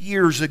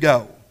 years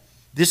ago.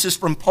 This is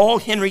from Paul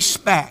Henry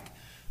Spaak,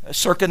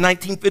 circa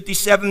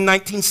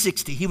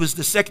 1957-1960. He was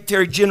the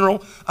Secretary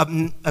General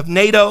of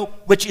NATO,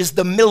 which is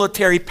the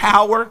military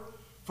power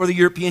for the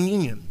European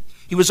Union.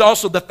 He was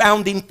also the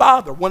founding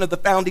father, one of the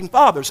founding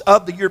fathers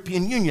of the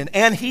European Union.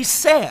 And he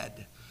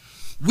said,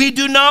 we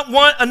do not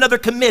want another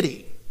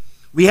committee.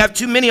 We have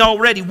too many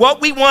already.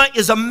 What we want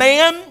is a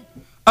man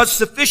of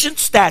sufficient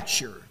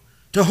stature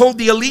to hold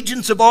the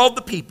allegiance of all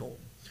the people,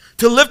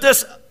 to lift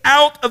us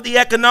out of the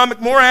economic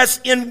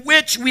morass in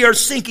which we are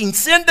sinking.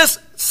 Send us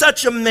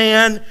such a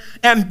man,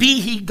 and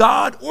be he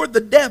God or the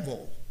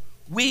devil,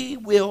 we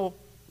will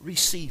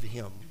receive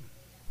him.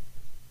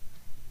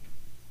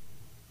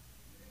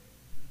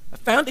 A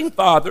founding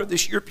father,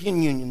 this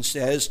European Union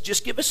says,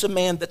 just give us a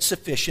man that's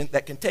sufficient,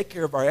 that can take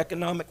care of our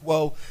economic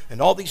woe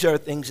and all these other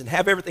things and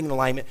have everything in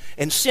alignment,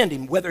 and send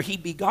him, whether he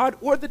be God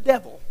or the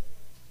devil,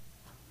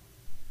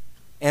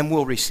 and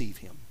we'll receive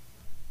him.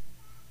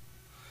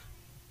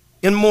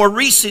 In more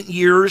recent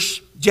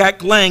years,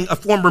 Jack Lang, a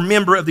former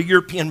member of the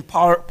European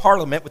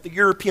Parliament, with the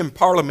European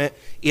Parliament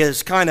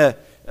is kind of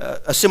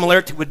a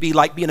similarity would be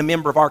like being a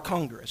member of our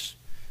Congress.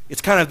 It's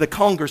kind of the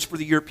Congress for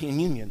the European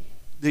Union.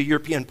 The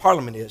European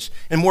Parliament is.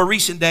 In more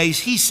recent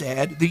days, he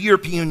said the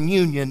European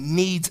Union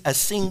needs a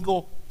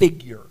single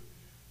figure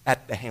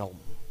at the helm.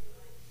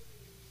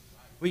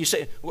 Well, you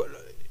say, well,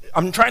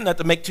 I'm trying not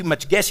to make too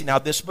much guessing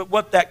out of this, but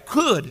what that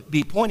could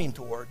be pointing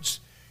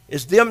towards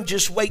is them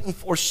just waiting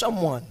for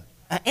someone,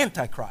 an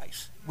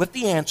antichrist, with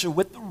the answer,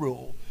 with the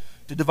rule,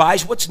 to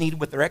devise what's needed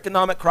with their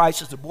economic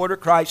crisis, their border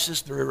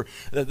crisis,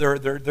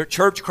 their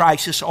church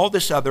crisis, all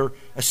this other,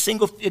 a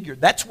single figure.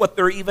 That's what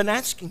they're even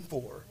asking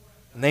for.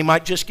 And they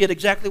might just get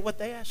exactly what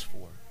they asked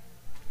for.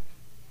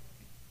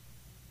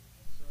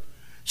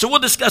 So we'll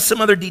discuss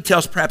some other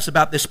details perhaps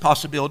about this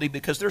possibility,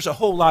 because there's a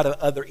whole lot of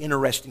other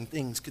interesting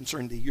things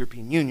concerning the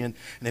European Union.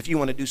 And if you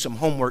want to do some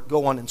homework,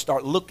 go on and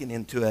start looking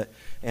into it,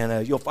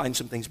 and you'll find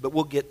some things. But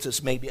we'll get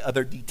to maybe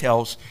other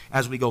details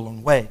as we go along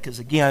the way, because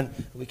again,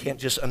 we can't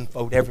just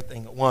unfold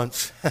everything at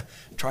once.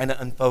 Trying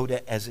to unfold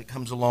it as it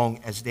comes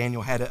along, as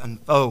Daniel had to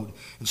unfold.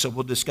 And so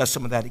we'll discuss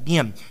some of that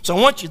again. So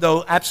I want you,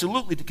 though,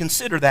 absolutely to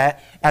consider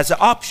that as an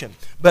option.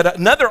 But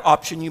another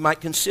option you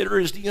might consider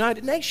is the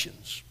United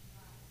Nations.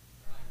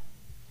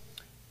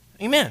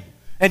 Amen.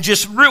 And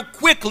just real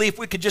quickly, if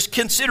we could just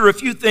consider a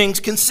few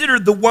things, consider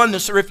the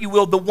oneness, or if you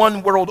will, the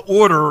one world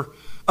order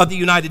of the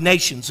United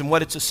Nations and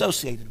what it's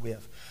associated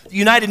with. The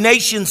United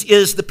Nations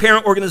is the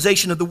parent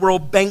organization of the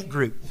World Bank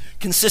Group,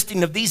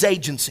 consisting of these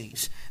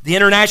agencies: the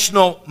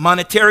International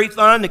Monetary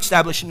Fund,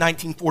 established in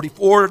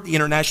 1944, the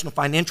International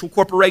Financial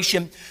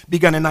Corporation,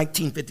 begun in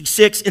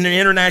 1956, and the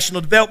International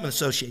Development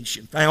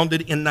Association,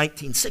 founded in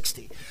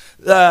 1960.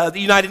 The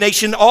United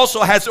Nations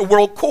also has a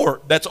world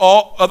court that's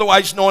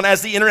otherwise known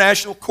as the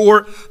International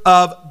Court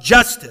of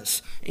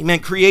Justice.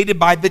 Amen. Created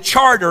by the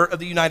Charter of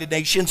the United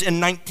Nations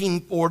in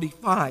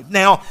 1945.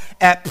 Now,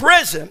 at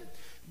present,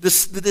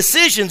 the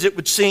decisions, it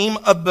would seem,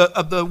 of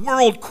the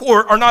world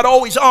court are not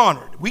always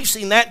honored. We've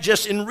seen that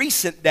just in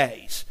recent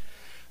days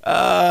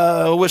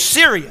with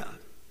Syria.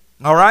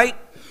 All right?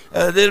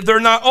 They're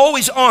not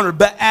always honored,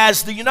 but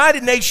as the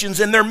United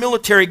Nations and their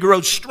military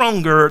grows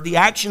stronger, the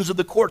actions of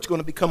the court's going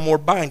to become more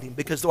binding,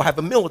 because they'll have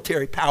a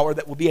military power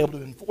that will be able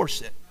to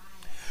enforce it.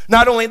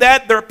 Not only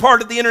that, they're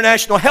part of the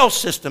international health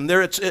system.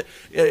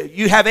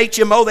 You have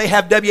HMO, they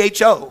have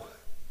WHO,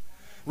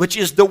 which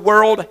is the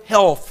World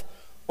Health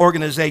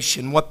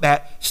Organization, what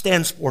that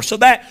stands for. So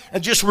that,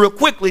 and just real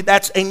quickly,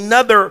 that's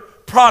another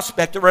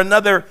prospect or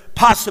another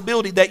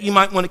possibility that you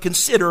might want to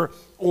consider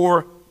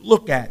or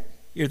look at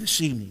here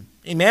this evening.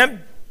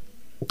 Amen?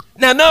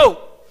 Now,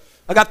 no,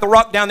 I got the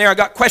rock down there. I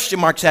got question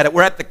marks at it.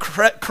 We're at the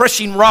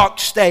crushing rock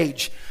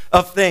stage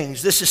of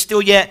things. This is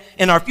still yet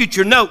in our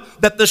future. Note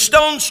that the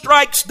stone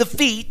strikes the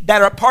feet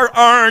that are part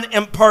iron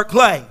and part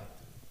clay.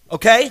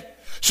 Okay?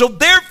 So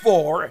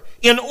therefore,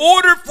 in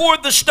order for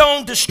the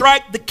stone to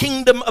strike the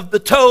kingdom of the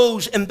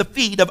toes and the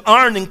feet of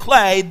iron and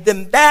clay,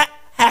 then that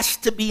has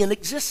to be in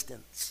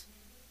existence.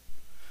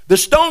 The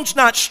stone's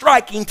not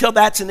striking till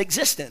that's in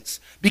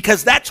existence,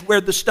 because that's where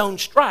the stone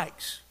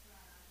strikes.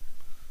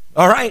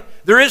 All right?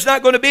 There is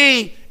not going to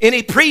be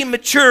any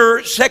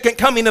premature second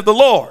coming of the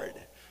Lord.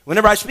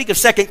 Whenever I speak of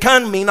second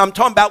coming, I'm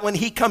talking about when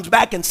he comes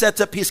back and sets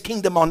up his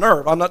kingdom on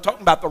earth. I'm not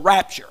talking about the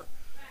rapture.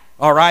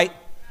 All right?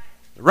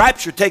 The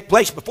rapture takes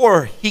place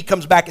before he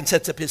comes back and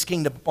sets up his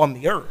kingdom upon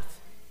the earth.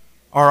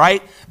 All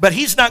right? But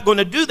he's not going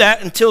to do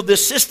that until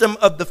this system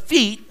of the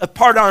feet, of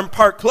part iron,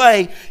 part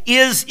clay,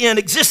 is in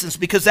existence,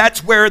 because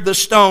that's where the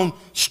stone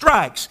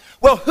strikes.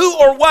 Well, who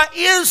or what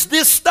is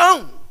this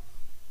stone?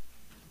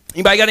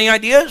 Anybody got any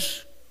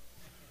ideas?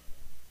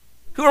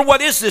 Who or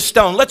what is this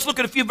stone? Let's look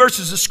at a few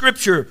verses of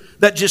Scripture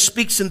that just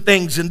speaks in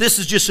things, and this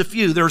is just a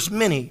few. There's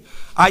many.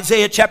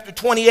 Isaiah chapter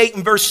 28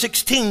 and verse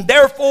 16.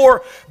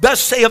 Therefore, thus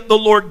saith the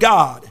Lord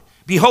God,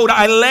 behold,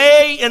 I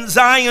lay in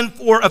Zion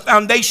for a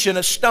foundation,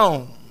 a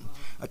stone,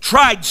 a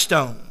tried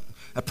stone,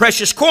 a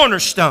precious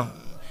cornerstone,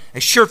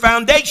 a sure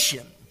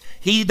foundation.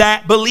 He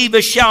that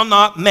believeth shall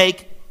not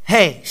make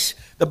haste.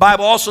 The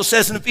Bible also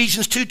says in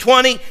Ephesians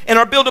 2:20, and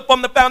are built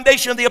upon the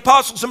foundation of the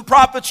apostles and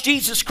prophets,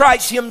 Jesus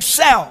Christ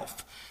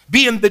himself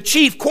being the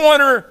chief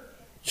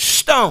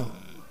cornerstone.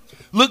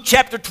 Luke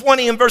chapter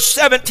 20 and verse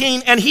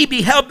 17, and he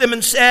beheld them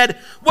and said,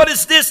 what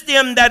is this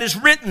then that is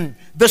written?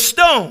 The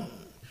stone,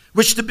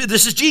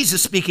 this is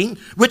Jesus speaking,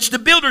 which the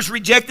builders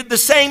rejected, the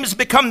same has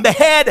become the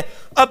head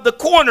of the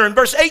corner. In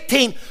verse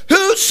 18,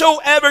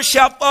 whosoever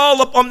shall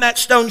fall upon that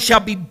stone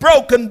shall be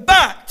broken,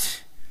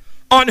 but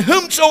on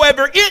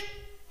whomsoever it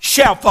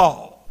shall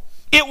fall,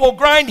 it will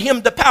grind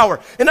him to powder.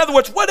 In other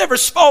words, whatever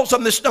falls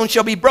on this stone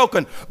shall be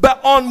broken, but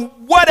on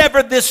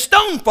whatever this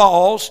stone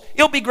falls,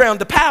 it'll be ground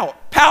to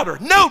powder.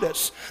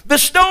 Notice, the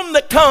stone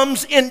that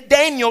comes in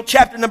Daniel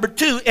chapter number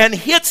 2 and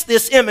hits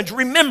this image,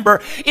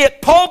 remember,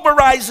 it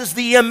pulverizes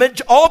the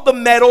image, all the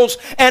metals,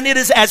 and it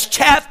is as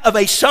chaff of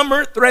a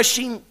summer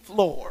threshing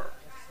floor.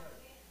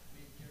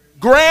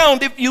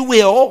 Ground, if you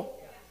will,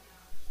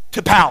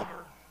 to powder.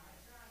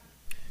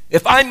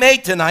 If I may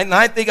tonight, and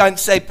I think I can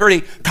say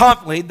pretty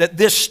confidently that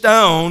this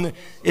stone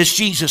is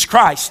Jesus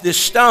Christ. This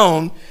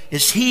stone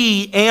is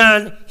He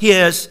and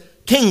His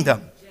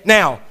kingdom.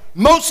 Now,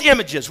 most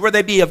images, whether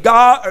they be of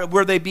God, or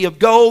whether they be of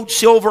gold,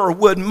 silver, or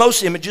wood,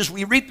 most images,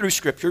 we read through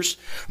scriptures,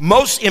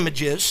 most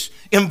images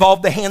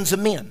involve the hands of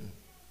men.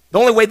 The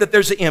only way that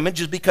there's an image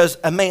is because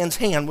a man's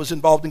hand was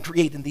involved in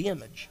creating the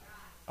image.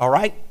 All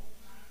right?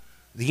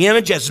 The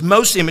image, as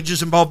most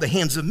images, involve the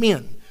hands of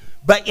men.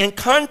 But in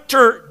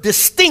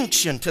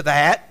contradistinction to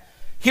that,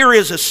 here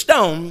is a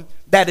stone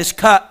that is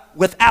cut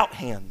without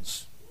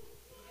hands.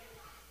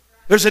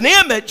 There's an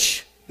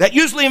image that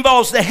usually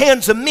involves the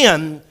hands of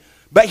men,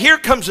 but here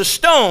comes a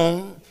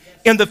stone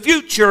in the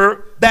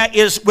future that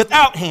is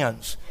without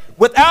hands.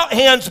 Without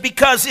hands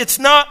because it's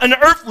not an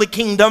earthly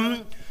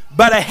kingdom,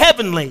 but a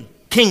heavenly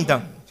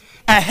kingdom.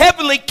 A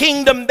heavenly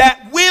kingdom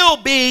that will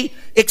be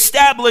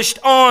established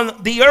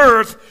on the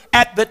earth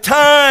at the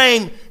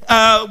time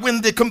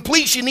when the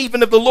completion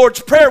even of the Lord's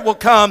Prayer will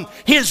come.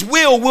 His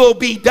will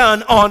be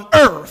done on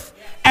earth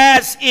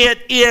as it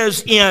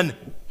is in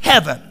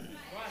heaven.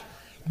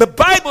 The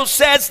Bible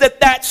says that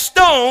that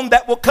stone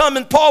that will come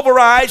and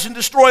pulverize and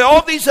destroy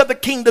all these other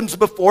kingdoms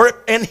before it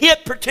and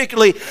hit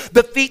particularly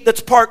the feet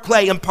that's part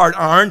clay and part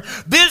iron,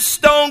 this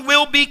stone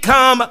will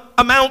become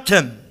a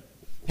mountain.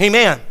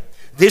 Amen.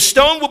 This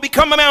stone will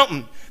become a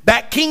mountain.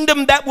 That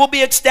kingdom that will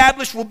be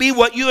established will be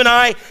what you and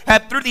I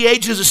have through the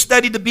ages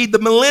studied to be the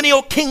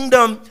millennial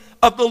kingdom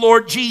of the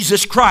Lord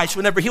Jesus Christ.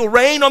 Whenever He'll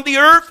reign on the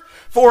earth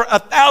for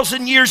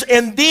 1,000 years,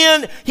 and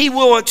then He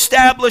will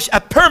establish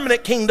a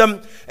permanent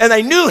kingdom and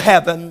a new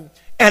heaven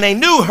and a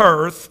new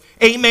earth.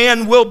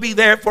 Amen, will be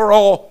there for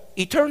all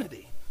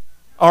eternity.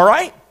 All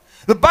right?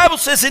 The Bible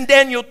says in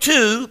Daniel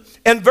 2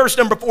 and verse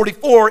number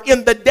 44,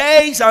 in the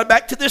days,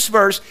 back to this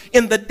verse,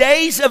 in the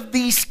days of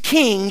these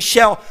kings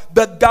shall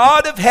the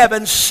God of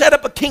heaven set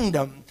up a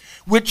kingdom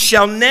which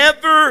shall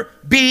never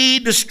be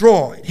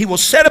destroyed. He will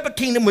set up a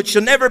kingdom which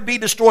shall never be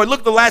destroyed. Look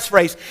at the last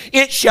phrase.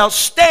 It shall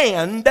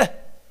stand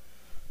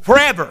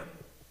forever.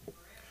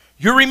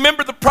 You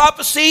remember the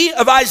prophecy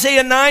of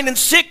Isaiah 9 and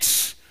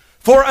 6?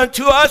 For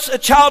unto us a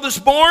child is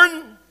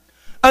born,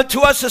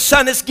 unto us a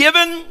son is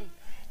given,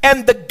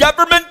 and the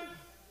government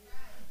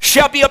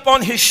shall be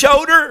upon His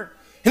shoulder,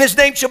 and His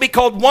name shall be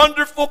called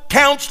Wonderful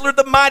Counselor,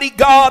 the Mighty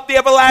God, the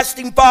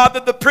Everlasting Father,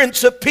 the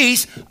Prince of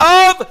Peace.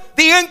 Of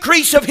the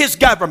increase of His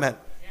government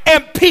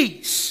and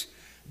peace,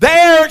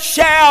 there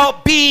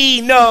shall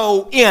be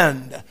no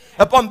end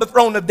upon the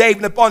throne of David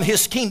and upon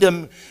His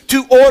kingdom,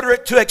 to order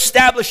it, to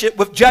establish it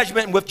with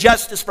judgment and with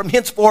justice from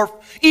henceforth,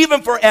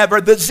 even forever.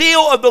 The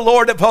zeal of the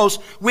Lord of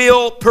hosts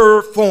will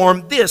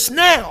perform this.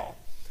 Now,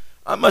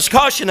 I must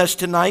caution us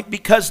tonight,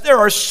 because there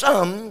are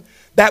some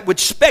that would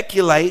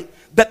speculate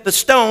that the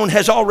stone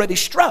has already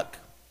struck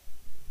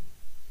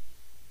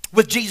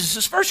with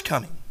Jesus' first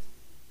coming.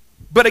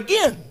 But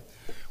again,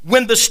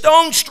 when the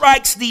stone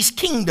strikes these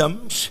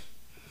kingdoms,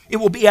 it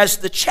will be as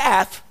the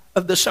chaff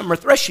of the summer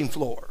threshing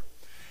floor.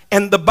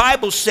 And the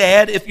Bible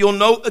said, if you'll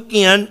note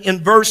again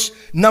in verse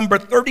number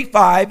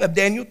 35 of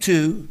Daniel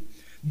 2,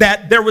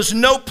 that there was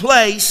no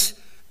place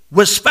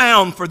was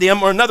found for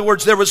them, or in other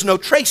words, there was no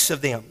trace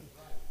of them.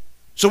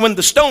 So when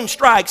the stone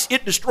strikes,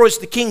 it destroys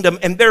the kingdom,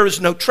 and there is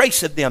no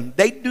trace of them.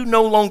 They do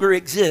no longer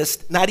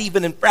exist, not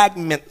even in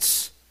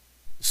fragments.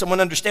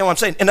 Someone understand what I'm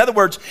saying? In other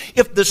words,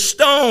 if the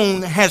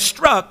stone has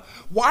struck,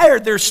 why are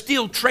there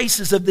still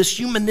traces of this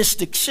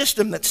humanistic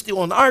system that's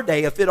still in our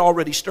day if it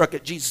already struck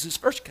at Jesus'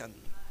 first coming?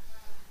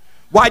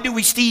 Why do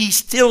we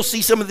still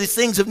see some of these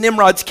things of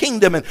Nimrod's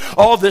kingdom and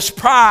all this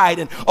pride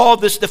and all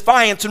this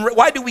defiance? And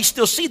why do we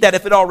still see that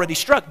if it already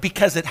struck?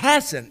 Because it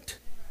hasn't.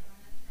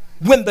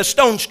 When the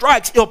stone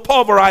strikes, it'll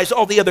pulverize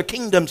all the other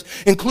kingdoms,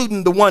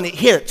 including the one it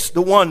hits,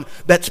 the one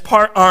that's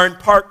part iron,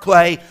 part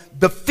clay,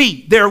 the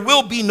feet. There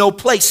will be no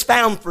place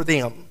found for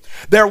them.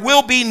 There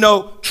will be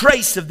no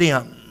trace of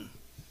them.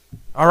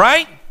 All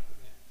right?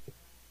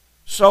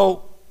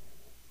 So,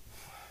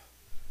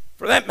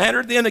 for that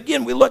matter, then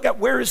again, we look at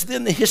where is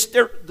then the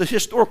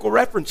historical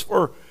reference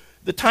for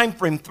the time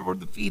frame for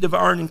the feet of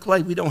iron and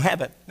clay. We don't have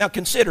it. Now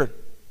consider,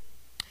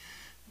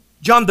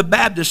 John the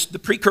Baptist, the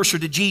precursor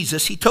to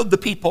Jesus, he told the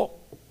people,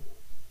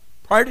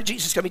 prior to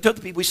Jesus coming, he told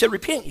the people, he said,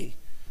 repent ye,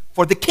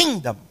 for the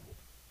kingdom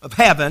of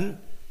heaven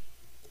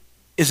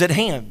is at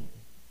hand.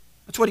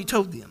 That's what he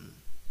told them.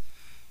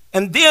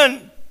 And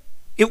then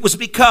it was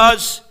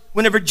because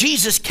whenever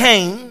Jesus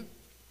came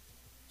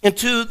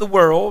into the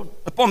world,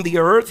 upon the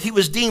earth, he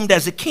was deemed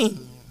as a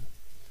king.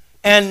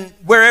 And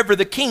wherever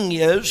the king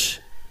is,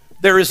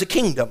 there is a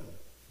kingdom.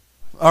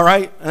 All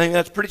right? I think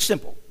that's pretty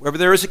simple. Wherever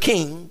there is a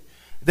king,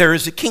 there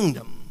is a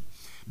kingdom.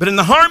 But in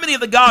the harmony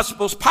of the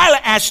Gospels,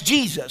 Pilate asked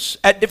Jesus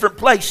at different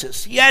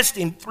places. He asked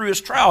him through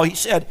his trial, he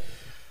said,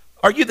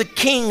 "Are you the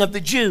king of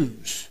the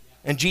Jews?"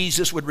 And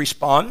Jesus would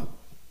respond,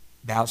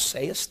 "Thou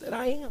sayest that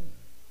I am."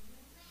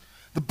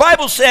 The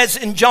Bible says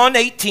in John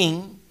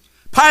 18,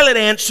 Pilate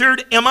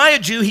answered, "Am I a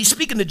Jew?" He's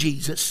speaking to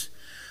Jesus.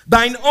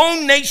 "Thine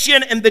own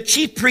nation and the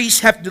chief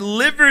priests have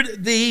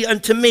delivered thee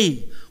unto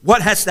me.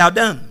 What hast thou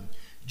done?"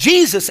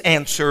 Jesus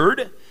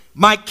answered,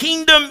 "My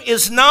kingdom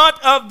is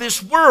not of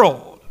this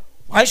world."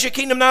 Why is your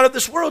kingdom not of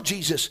this world,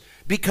 Jesus?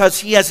 Because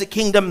he has a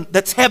kingdom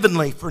that's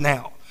heavenly for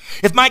now.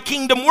 "If my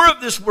kingdom were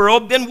of this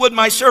world, then would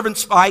my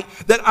servants fight,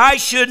 that I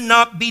should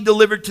not be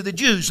delivered to the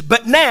Jews.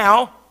 But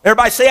now,"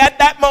 everybody say at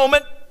that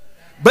moment,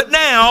 "but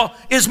now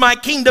is my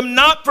kingdom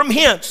not from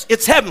hence."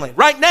 It's heavenly.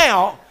 Right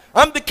now,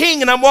 I'm the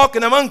king and I'm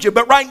walking among you,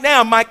 but right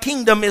now my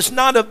kingdom is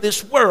not of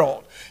this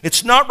world.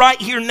 It's not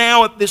right here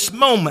now at this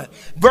moment.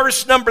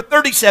 Verse number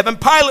 37,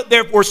 Pilate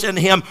therefore said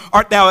to him,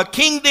 "Art thou a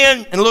king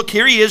then?" And look,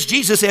 here he is.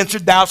 Jesus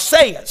answered, "Thou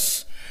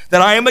sayest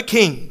that I am a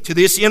king. To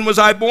this end was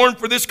I born,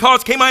 for this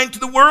cause came I into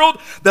the world,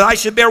 that I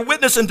should bear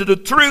witness unto the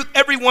truth.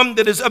 Everyone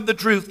that is of the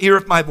truth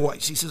heareth my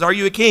voice." He says, "Are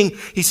you a king?"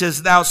 He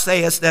says, "Thou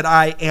sayest that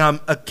I am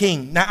a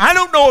king." Now, I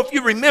don't know if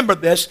you remember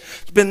this.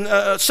 It's been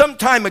some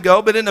time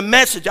ago, but in a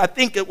message, I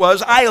think it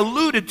was, I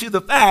alluded to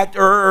the fact,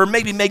 or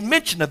maybe made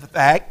mention of the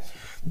fact,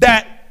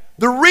 that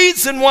the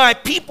reason why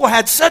people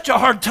had such a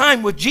hard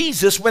time with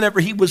Jesus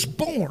whenever he was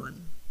born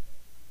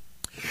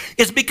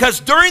is because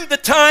during the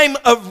time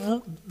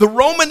of the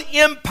Roman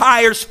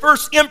Empire's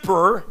first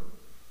emperor,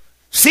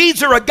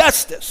 Caesar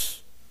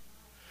Augustus,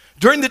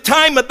 during the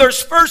time of their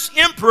first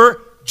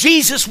emperor,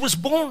 Jesus was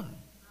born.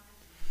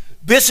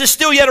 This is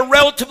still yet a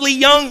relatively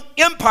young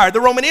empire, the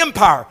Roman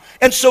Empire.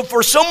 And so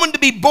for someone to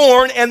be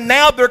born and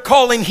now they're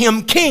calling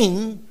him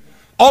king,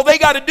 all they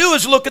got to do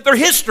is look at their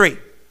history.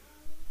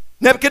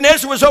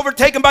 Nebuchadnezzar was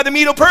overtaken by the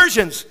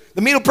Medo-Persians. The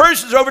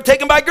Medo-Persians are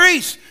overtaken by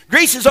Greece.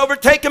 Greece is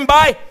overtaken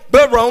by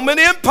the Roman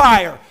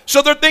Empire.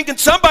 So they're thinking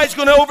somebody's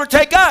going to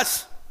overtake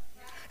us.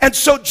 And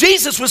so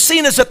Jesus was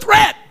seen as a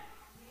threat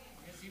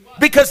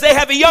because they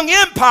have a young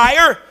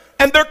empire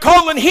and they're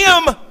calling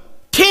him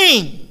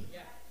king.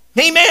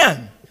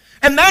 Amen.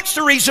 And that's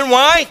the reason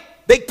why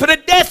they put a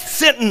death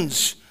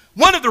sentence.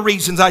 One of the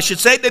reasons, I should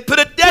say, they put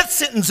a death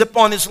sentence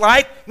upon his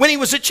life when he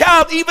was a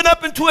child, even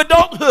up into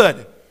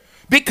adulthood.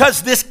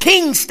 Because this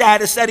king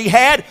status that he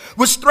had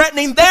was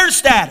threatening their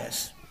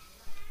status.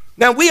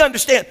 Now we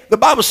understand, the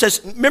Bible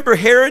says, remember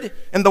Herod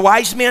and the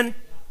wise men?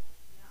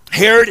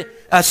 Herod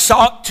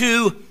sought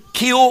to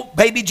kill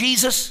baby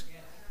Jesus.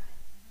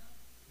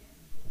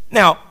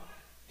 Now,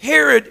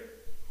 Herod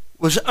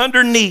was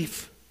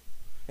underneath,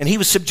 and he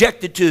was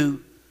subjected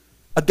to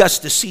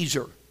Augustus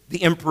Caesar,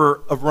 the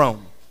emperor of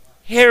Rome.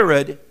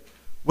 Herod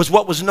was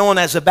what was known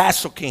as a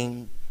vassal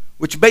king,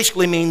 which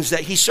basically means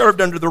that he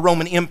served under the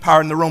Roman Empire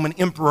and the Roman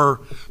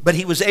emperor, but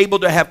he was able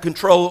to have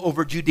control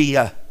over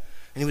Judea,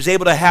 and he was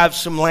able to have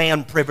some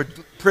land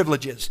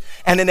privileges.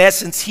 And in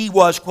essence, he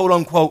was, quote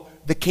unquote,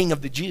 the king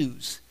of the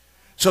Jews.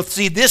 So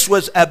see, this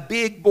was a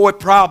big boy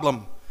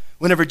problem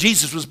whenever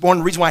Jesus was born.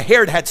 The reason why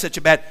Herod had such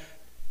a bad,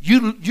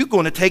 you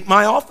going to take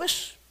my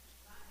office?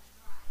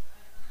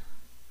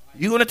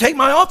 You going to take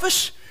my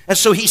office? And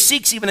so he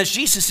seeks, even as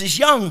Jesus is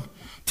young,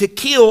 to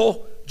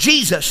kill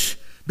Jesus,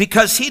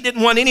 because he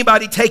didn't want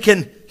anybody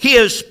taking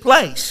his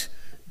place.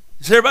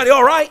 Is everybody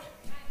all right?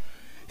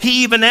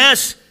 He even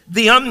asked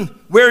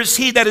where is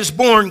he that is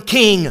born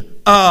king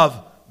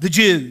of the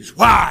Jews?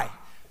 Why?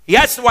 He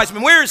asked the wise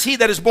men, where is he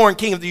that is born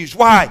king of the Jews?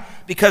 Why?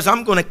 Because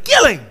I'm going to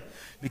kill him.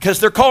 Because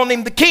they're calling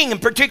him the king,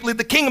 and particularly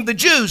the king of the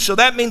Jews. So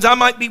that means I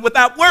might be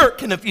without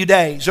work in a few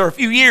days or a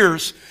few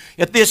years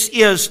if this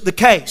is the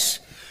case.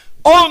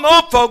 All in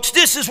all, folks,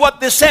 this is what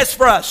this says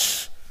for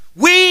us.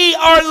 We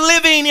are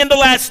living in the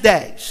last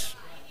days.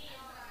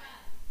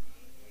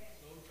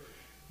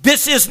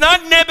 This is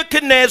not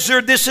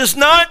Nebuchadnezzar. This is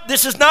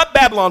not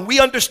Babylon. We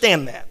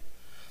understand that.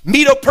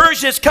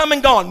 Medo-Persia has come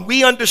and gone.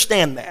 We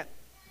understand that.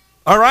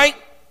 All right?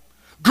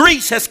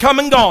 Greece has come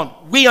and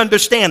gone. We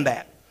understand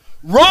that.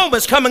 Rome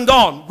has come and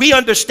gone. We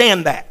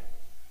understand that.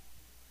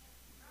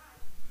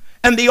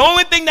 And the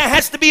only thing that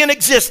has to be in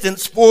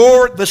existence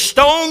for the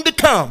stone to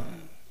come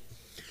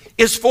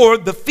is for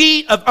the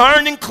feet of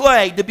iron and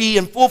clay to be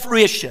in full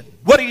fruition.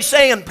 What are you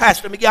saying,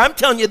 Pastor McGee? I'm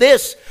telling you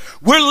this.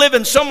 We're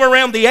living somewhere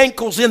around the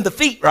ankles in the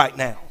feet right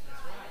now.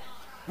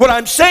 What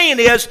I'm saying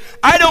is,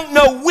 I don't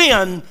know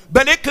when,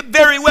 but it could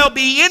very well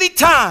be any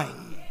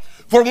time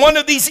for one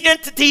of these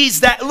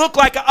entities that look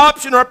like an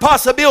option or a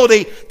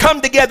possibility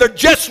come together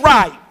just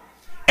right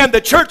and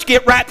the church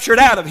get raptured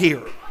out of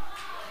here.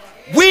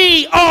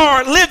 We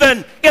are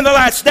living in the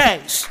last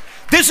days.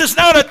 This is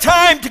not a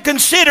time to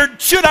consider,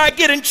 should I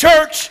get in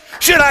church?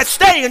 Should I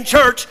stay in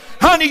church?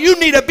 Honey, you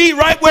need to be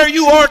right where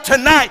you are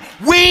tonight.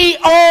 We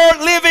are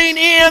living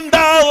in the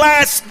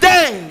last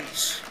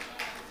days.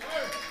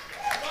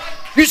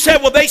 You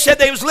said, well, they said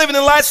they was living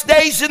in the last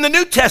days in the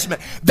New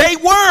Testament. They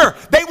were.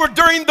 They were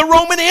during the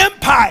Roman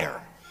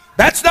Empire.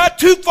 That's not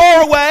too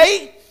far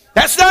away.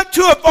 That's not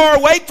too far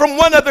away from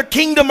one other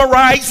kingdom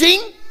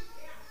arising.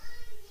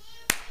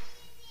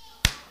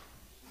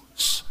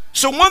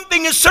 So one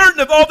thing is certain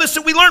of all this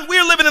that we learned,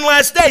 we're living in the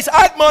last days.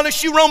 I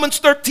admonish you, Romans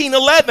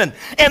 13:11,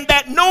 and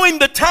that knowing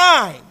the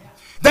time,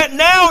 that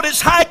now it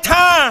is high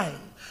time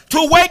to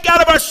awake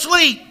out of our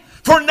sleep,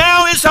 for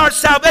now is our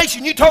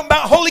salvation. You talking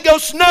about Holy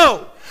Ghost?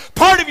 No.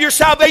 Part of your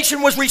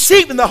salvation was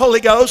receiving the Holy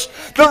Ghost.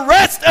 The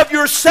rest of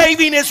your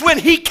saving is when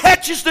He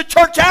catches the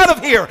church out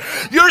of here.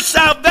 Your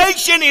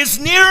salvation is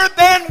nearer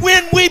than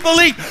when we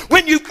believe.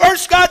 When you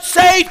first got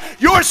saved,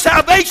 your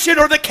salvation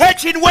or the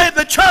catching away of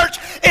the church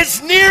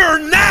is nearer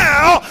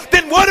now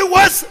than what it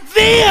was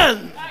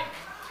then.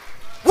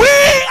 We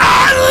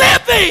are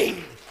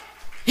living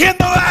in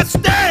the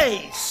last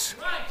days.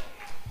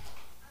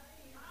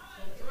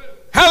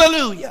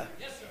 Hallelujah.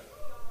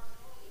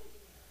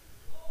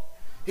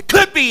 It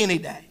could be any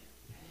day.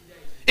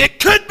 It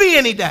could be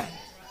any day.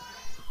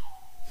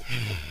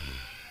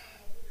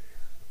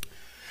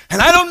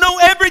 And I don't know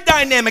every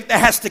dynamic that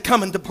has to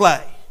come into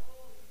play.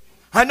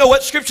 I know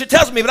what Scripture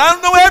tells me, but I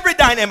don't know every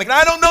dynamic. And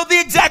I don't know the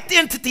exact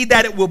entity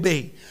that it will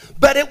be.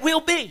 But it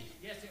will be.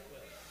 Yes, it will.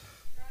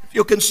 If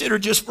you'll consider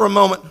just for a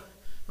moment,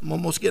 I'm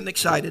almost getting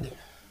excited.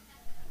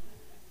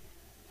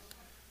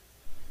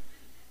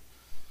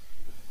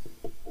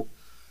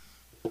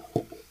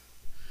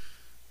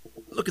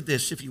 Look at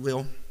this, if you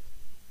will.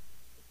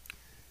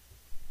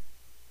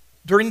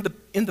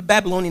 In the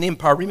Babylonian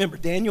Empire, remember,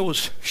 Daniel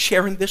was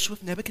sharing this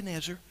with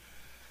Nebuchadnezzar.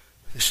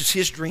 This is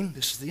his dream.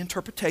 This is the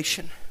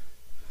interpretation.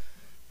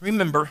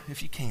 Remember,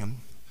 if you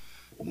can,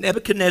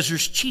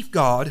 Nebuchadnezzar's chief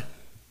god,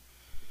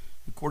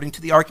 according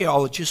to the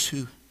archaeologists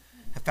who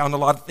have found a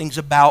lot of things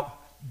about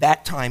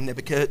that time,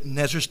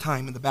 Nebuchadnezzar's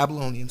time in the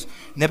Babylonians,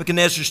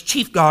 Nebuchadnezzar's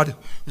chief god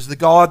was the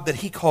god that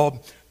he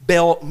called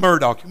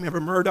Bel-Merodach. You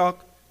remember Merodach?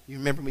 You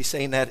remember me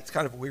saying that? It's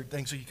kind of a weird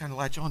thing, so you kind of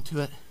latch on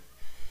to it.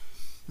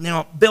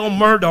 Now,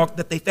 Bel-Merodach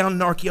that they found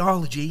in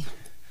archaeology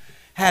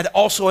had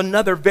also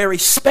another very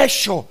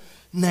special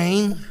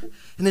name,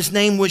 and his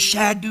name was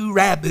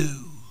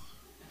Shadu-Rabu.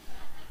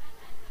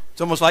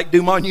 It's almost like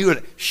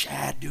Dumont-Hewlett.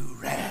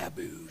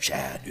 Shadu-Rabu,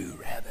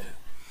 Shadu-Rabu.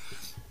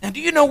 Now, do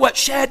you know what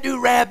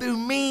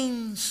Shadu-Rabu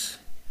means?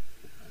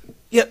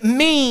 It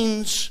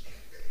means,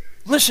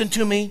 listen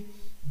to me,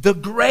 the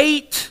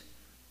great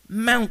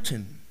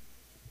mountain.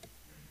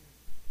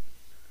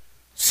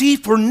 See,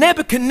 for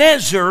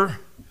Nebuchadnezzar,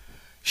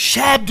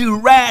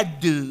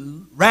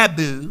 Shadu-Rabu,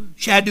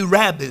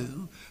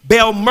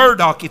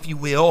 Bel-Merodach, if you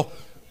will,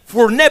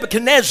 for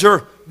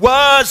Nebuchadnezzar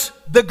was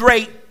the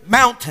great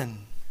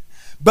mountain.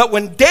 But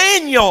when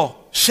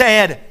Daniel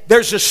said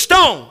there's a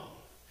stone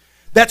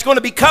that's going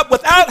to be cut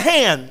without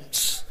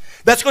hands,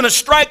 that's going to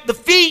strike the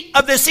feet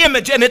of this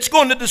image, and it's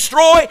going to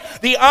destroy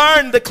the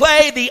iron, the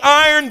clay, the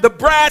iron, the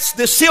brass,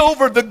 the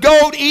silver, the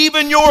gold,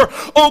 even your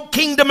old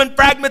kingdom and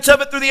fragments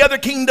of it through the other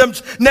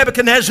kingdoms,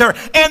 Nebuchadnezzar.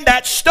 And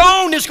that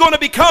stone is going to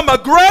become a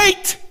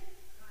great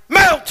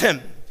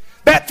mountain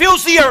that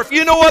fills the earth.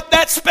 You know what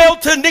that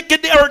spelled to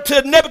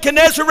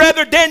Nebuchadnezzar,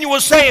 rather? Daniel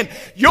was saying,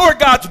 your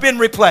God's been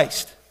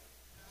replaced.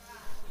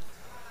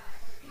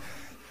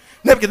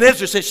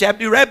 Nebuchadnezzar says,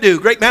 Shadu-Rabu,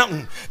 great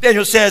mountain.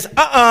 Daniel says,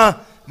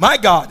 my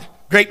God,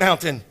 great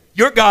mountain,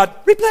 your God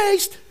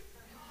replaced.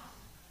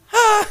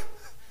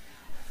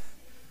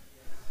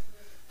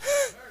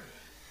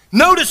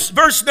 Notice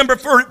verse number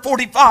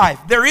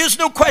 45. There is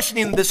no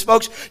questioning this,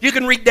 folks. You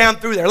can read down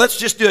through there. Let's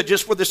just do it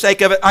just for the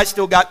sake of it. I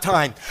still got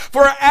time.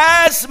 For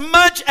as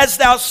much as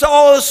thou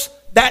sawest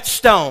that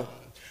stone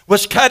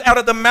was cut out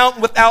of the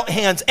mountain without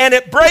hands, and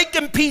it brake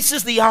in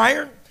pieces the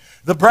iron,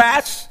 the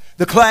brass,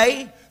 the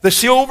clay, the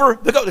silver,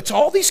 the gold. It's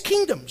all these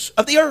kingdoms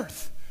of the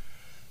earth.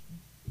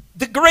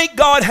 The great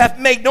God hath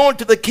made known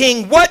to the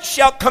king what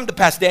shall come to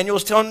pass. Daniel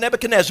was telling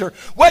Nebuchadnezzar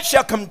what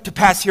shall come to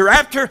pass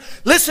hereafter.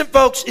 Listen,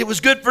 folks, it was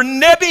good for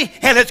Nebi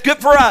and it's good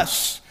for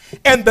us.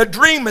 And the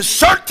dream is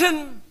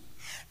certain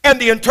and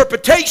the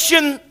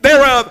interpretation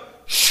thereof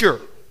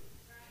sure.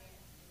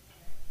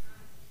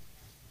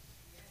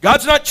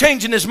 God's not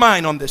changing his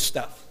mind on this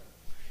stuff.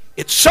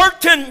 It's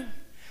certain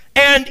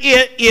and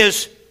it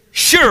is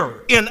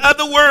sure. In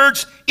other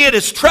words, it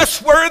is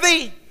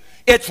trustworthy,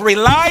 it's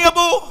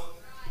reliable,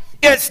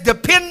 it's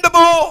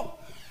dependable,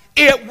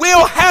 it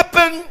will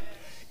happen,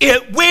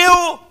 it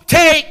will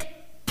take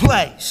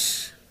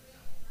place.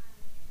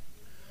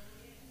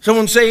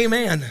 Someone say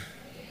amen.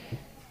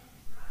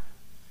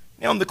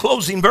 Now in the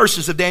closing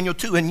verses of Daniel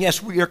 2, and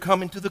yes, we are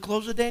coming to the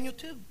close of Daniel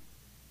 2.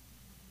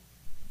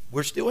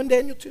 We're still in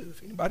Daniel 2,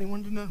 if anybody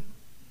wanted to know.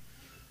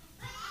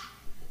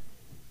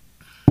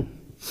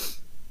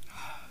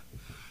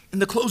 In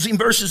the closing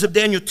verses of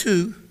Daniel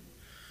 2,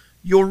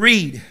 you'll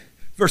read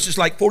verses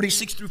like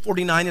 46 through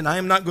 49, and I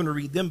am not going to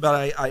read them,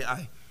 but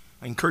I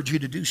encourage you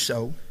to do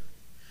so,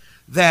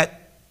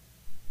 that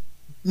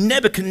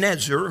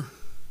Nebuchadnezzar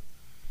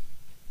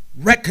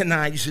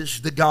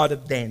recognizes the God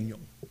of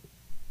Daniel.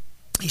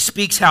 He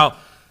speaks how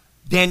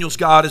Daniel's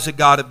God is a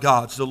God of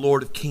gods, the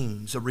Lord of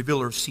kings, a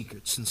revealer of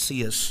secrets, and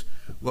seest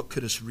what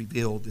couldst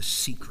reveal this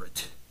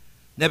secret.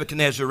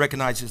 Nebuchadnezzar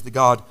recognizes the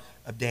God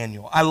of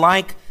Daniel. I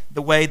like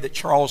the way that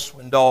Charles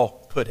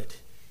Swindoll put it.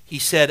 He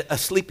said, a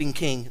sleeping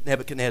king,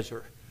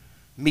 Nebuchadnezzar,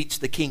 meets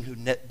the king who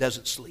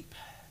doesn't sleep.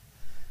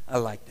 I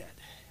like that.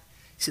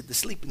 He said, the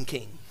sleeping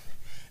king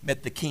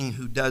met the king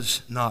who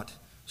does not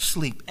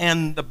sleep.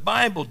 And the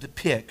Bible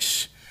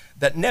depicts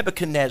that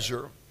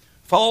Nebuchadnezzar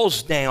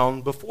falls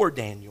down before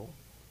Daniel.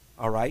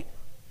 All right?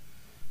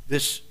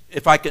 This,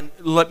 if I can,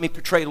 let me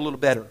portray it a little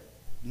better.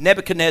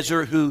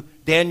 Nebuchadnezzar, who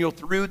Daniel,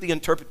 through the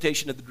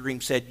interpretation of the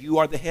dream, said, you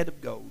are the head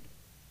of gold.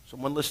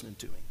 Someone listening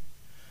to him.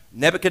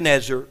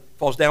 Nebuchadnezzar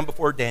falls down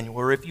before Daniel,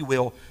 or if you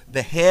will,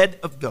 the head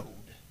of gold,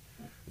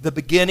 the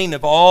beginning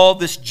of all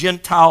this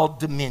Gentile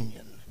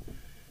dominion,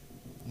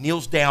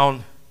 kneels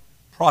down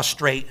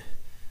prostrate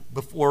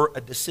before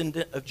a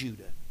descendant of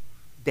Judah,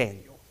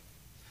 Daniel.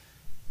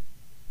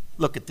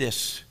 Look at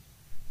this.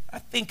 I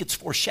think it's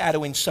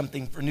foreshadowing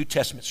something for New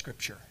Testament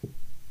scripture.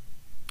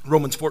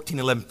 Romans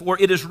 14:11. For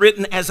it is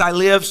written, as I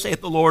live,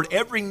 saith the Lord,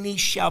 every knee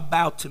shall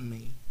bow to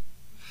me.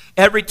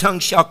 Every tongue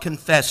shall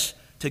confess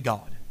to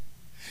God.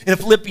 In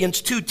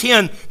Philippians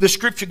 2:10, the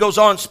scripture goes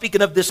on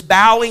speaking of this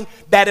bowing,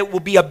 that it will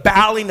be a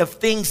bowing of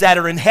things that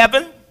are in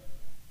heaven,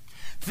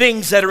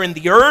 things that are in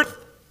the earth,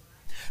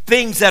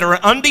 things that are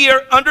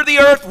under the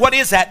earth. What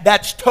is that?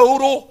 That's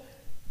total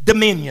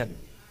dominion.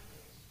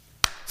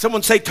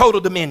 Someone say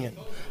total dominion.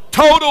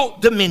 Total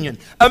dominion.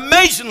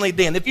 Amazingly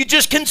then, if you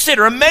just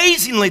consider,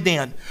 amazingly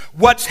then,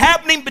 what's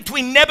happening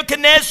between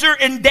Nebuchadnezzar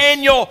and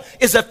Daniel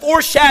is a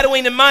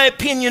foreshadowing, in my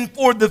opinion,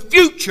 for the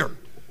future.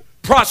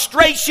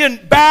 Prostration,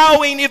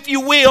 bowing, if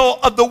you will,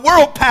 of the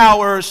world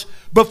powers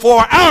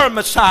before our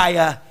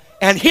Messiah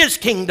and his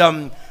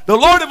kingdom, the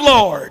Lord of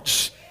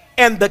Lords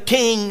and the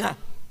King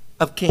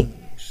of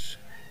Kings.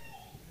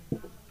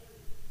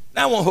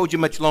 Now I won't hold you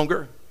much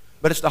longer,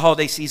 but it's the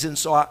holiday season,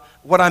 so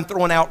what I'm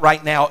throwing out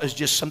right now is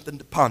just something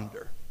to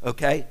ponder,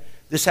 okay?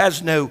 This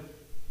has no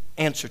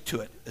answer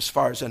to it as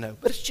far as I know,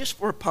 but it's just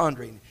for a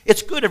pondering.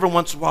 It's good every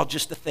once in a while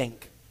just to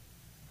think.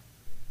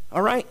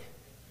 All right?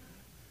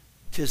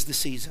 'Tis the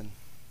season.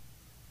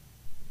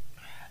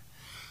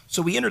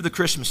 So we enter the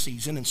Christmas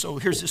season, and so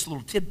here's this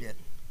little tidbit.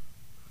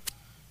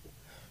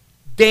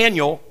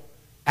 Daniel,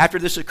 after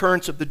this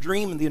occurrence of the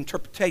dream and the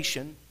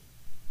interpretation,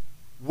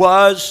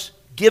 was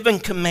given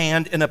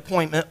command and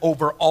appointment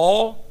over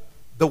all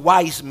the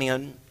wise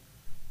men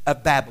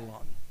of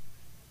Babylon.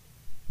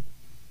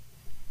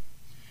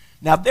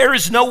 Now, there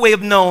is no way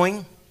of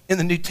knowing in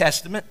the New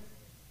Testament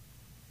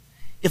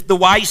if the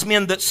wise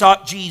men that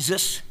sought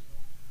Jesus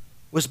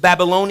was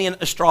Babylonian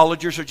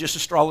astrologers or just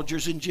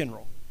astrologers in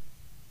general.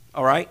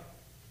 All right?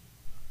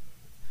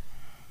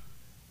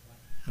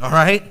 All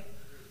right?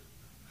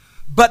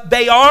 But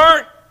they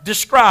are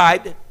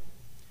described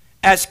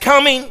as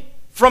coming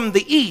from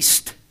the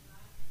east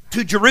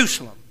to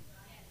Jerusalem.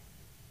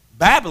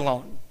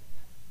 Babylon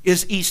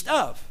is east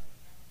of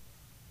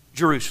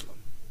Jerusalem.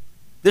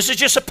 This is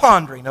just a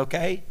pondering,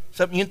 okay?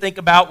 Something you can think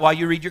about while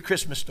you read your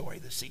Christmas story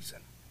this season.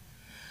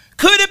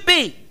 Could it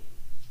be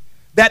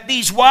that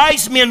these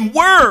wise men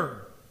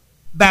were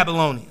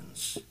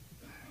Babylonians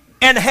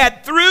and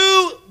had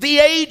through the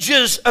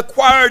ages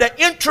acquired an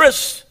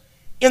interest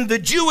in the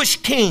Jewish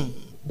king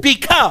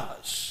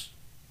because,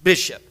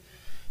 Bishop,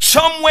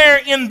 somewhere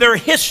in their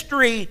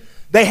history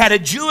they had a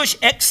Jewish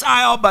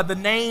exile by the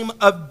name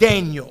of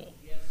Daniel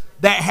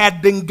that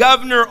had been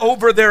governor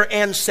over their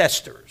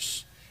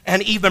ancestors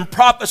and even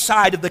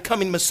prophesied of the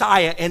coming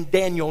Messiah in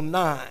Daniel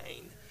 9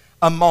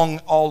 among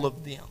all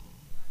of them.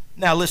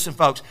 Now listen,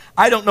 folks,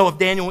 I don't know if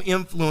Daniel's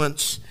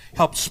influence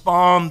helped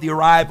spawn the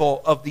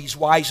arrival of these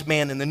wise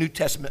men in the New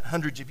Testament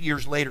hundreds of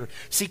years later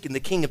seeking the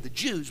king of the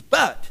Jews,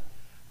 but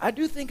I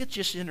do think it's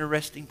just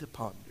interesting to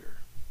ponder.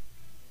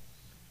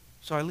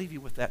 So I leave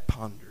you with that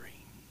pondering.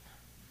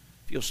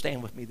 If you'll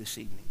stand with me this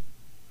evening.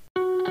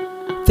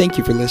 Thank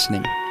you for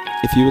listening.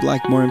 If you would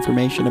like more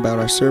information about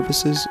our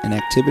services and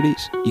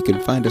activities, you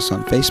can find us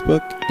on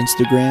Facebook,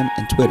 Instagram,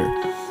 and Twitter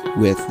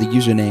with the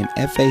username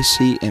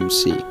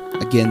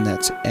FACMC. Again,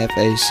 that's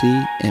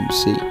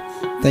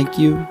FACMC. Thank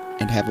you,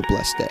 and have a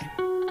blessed day.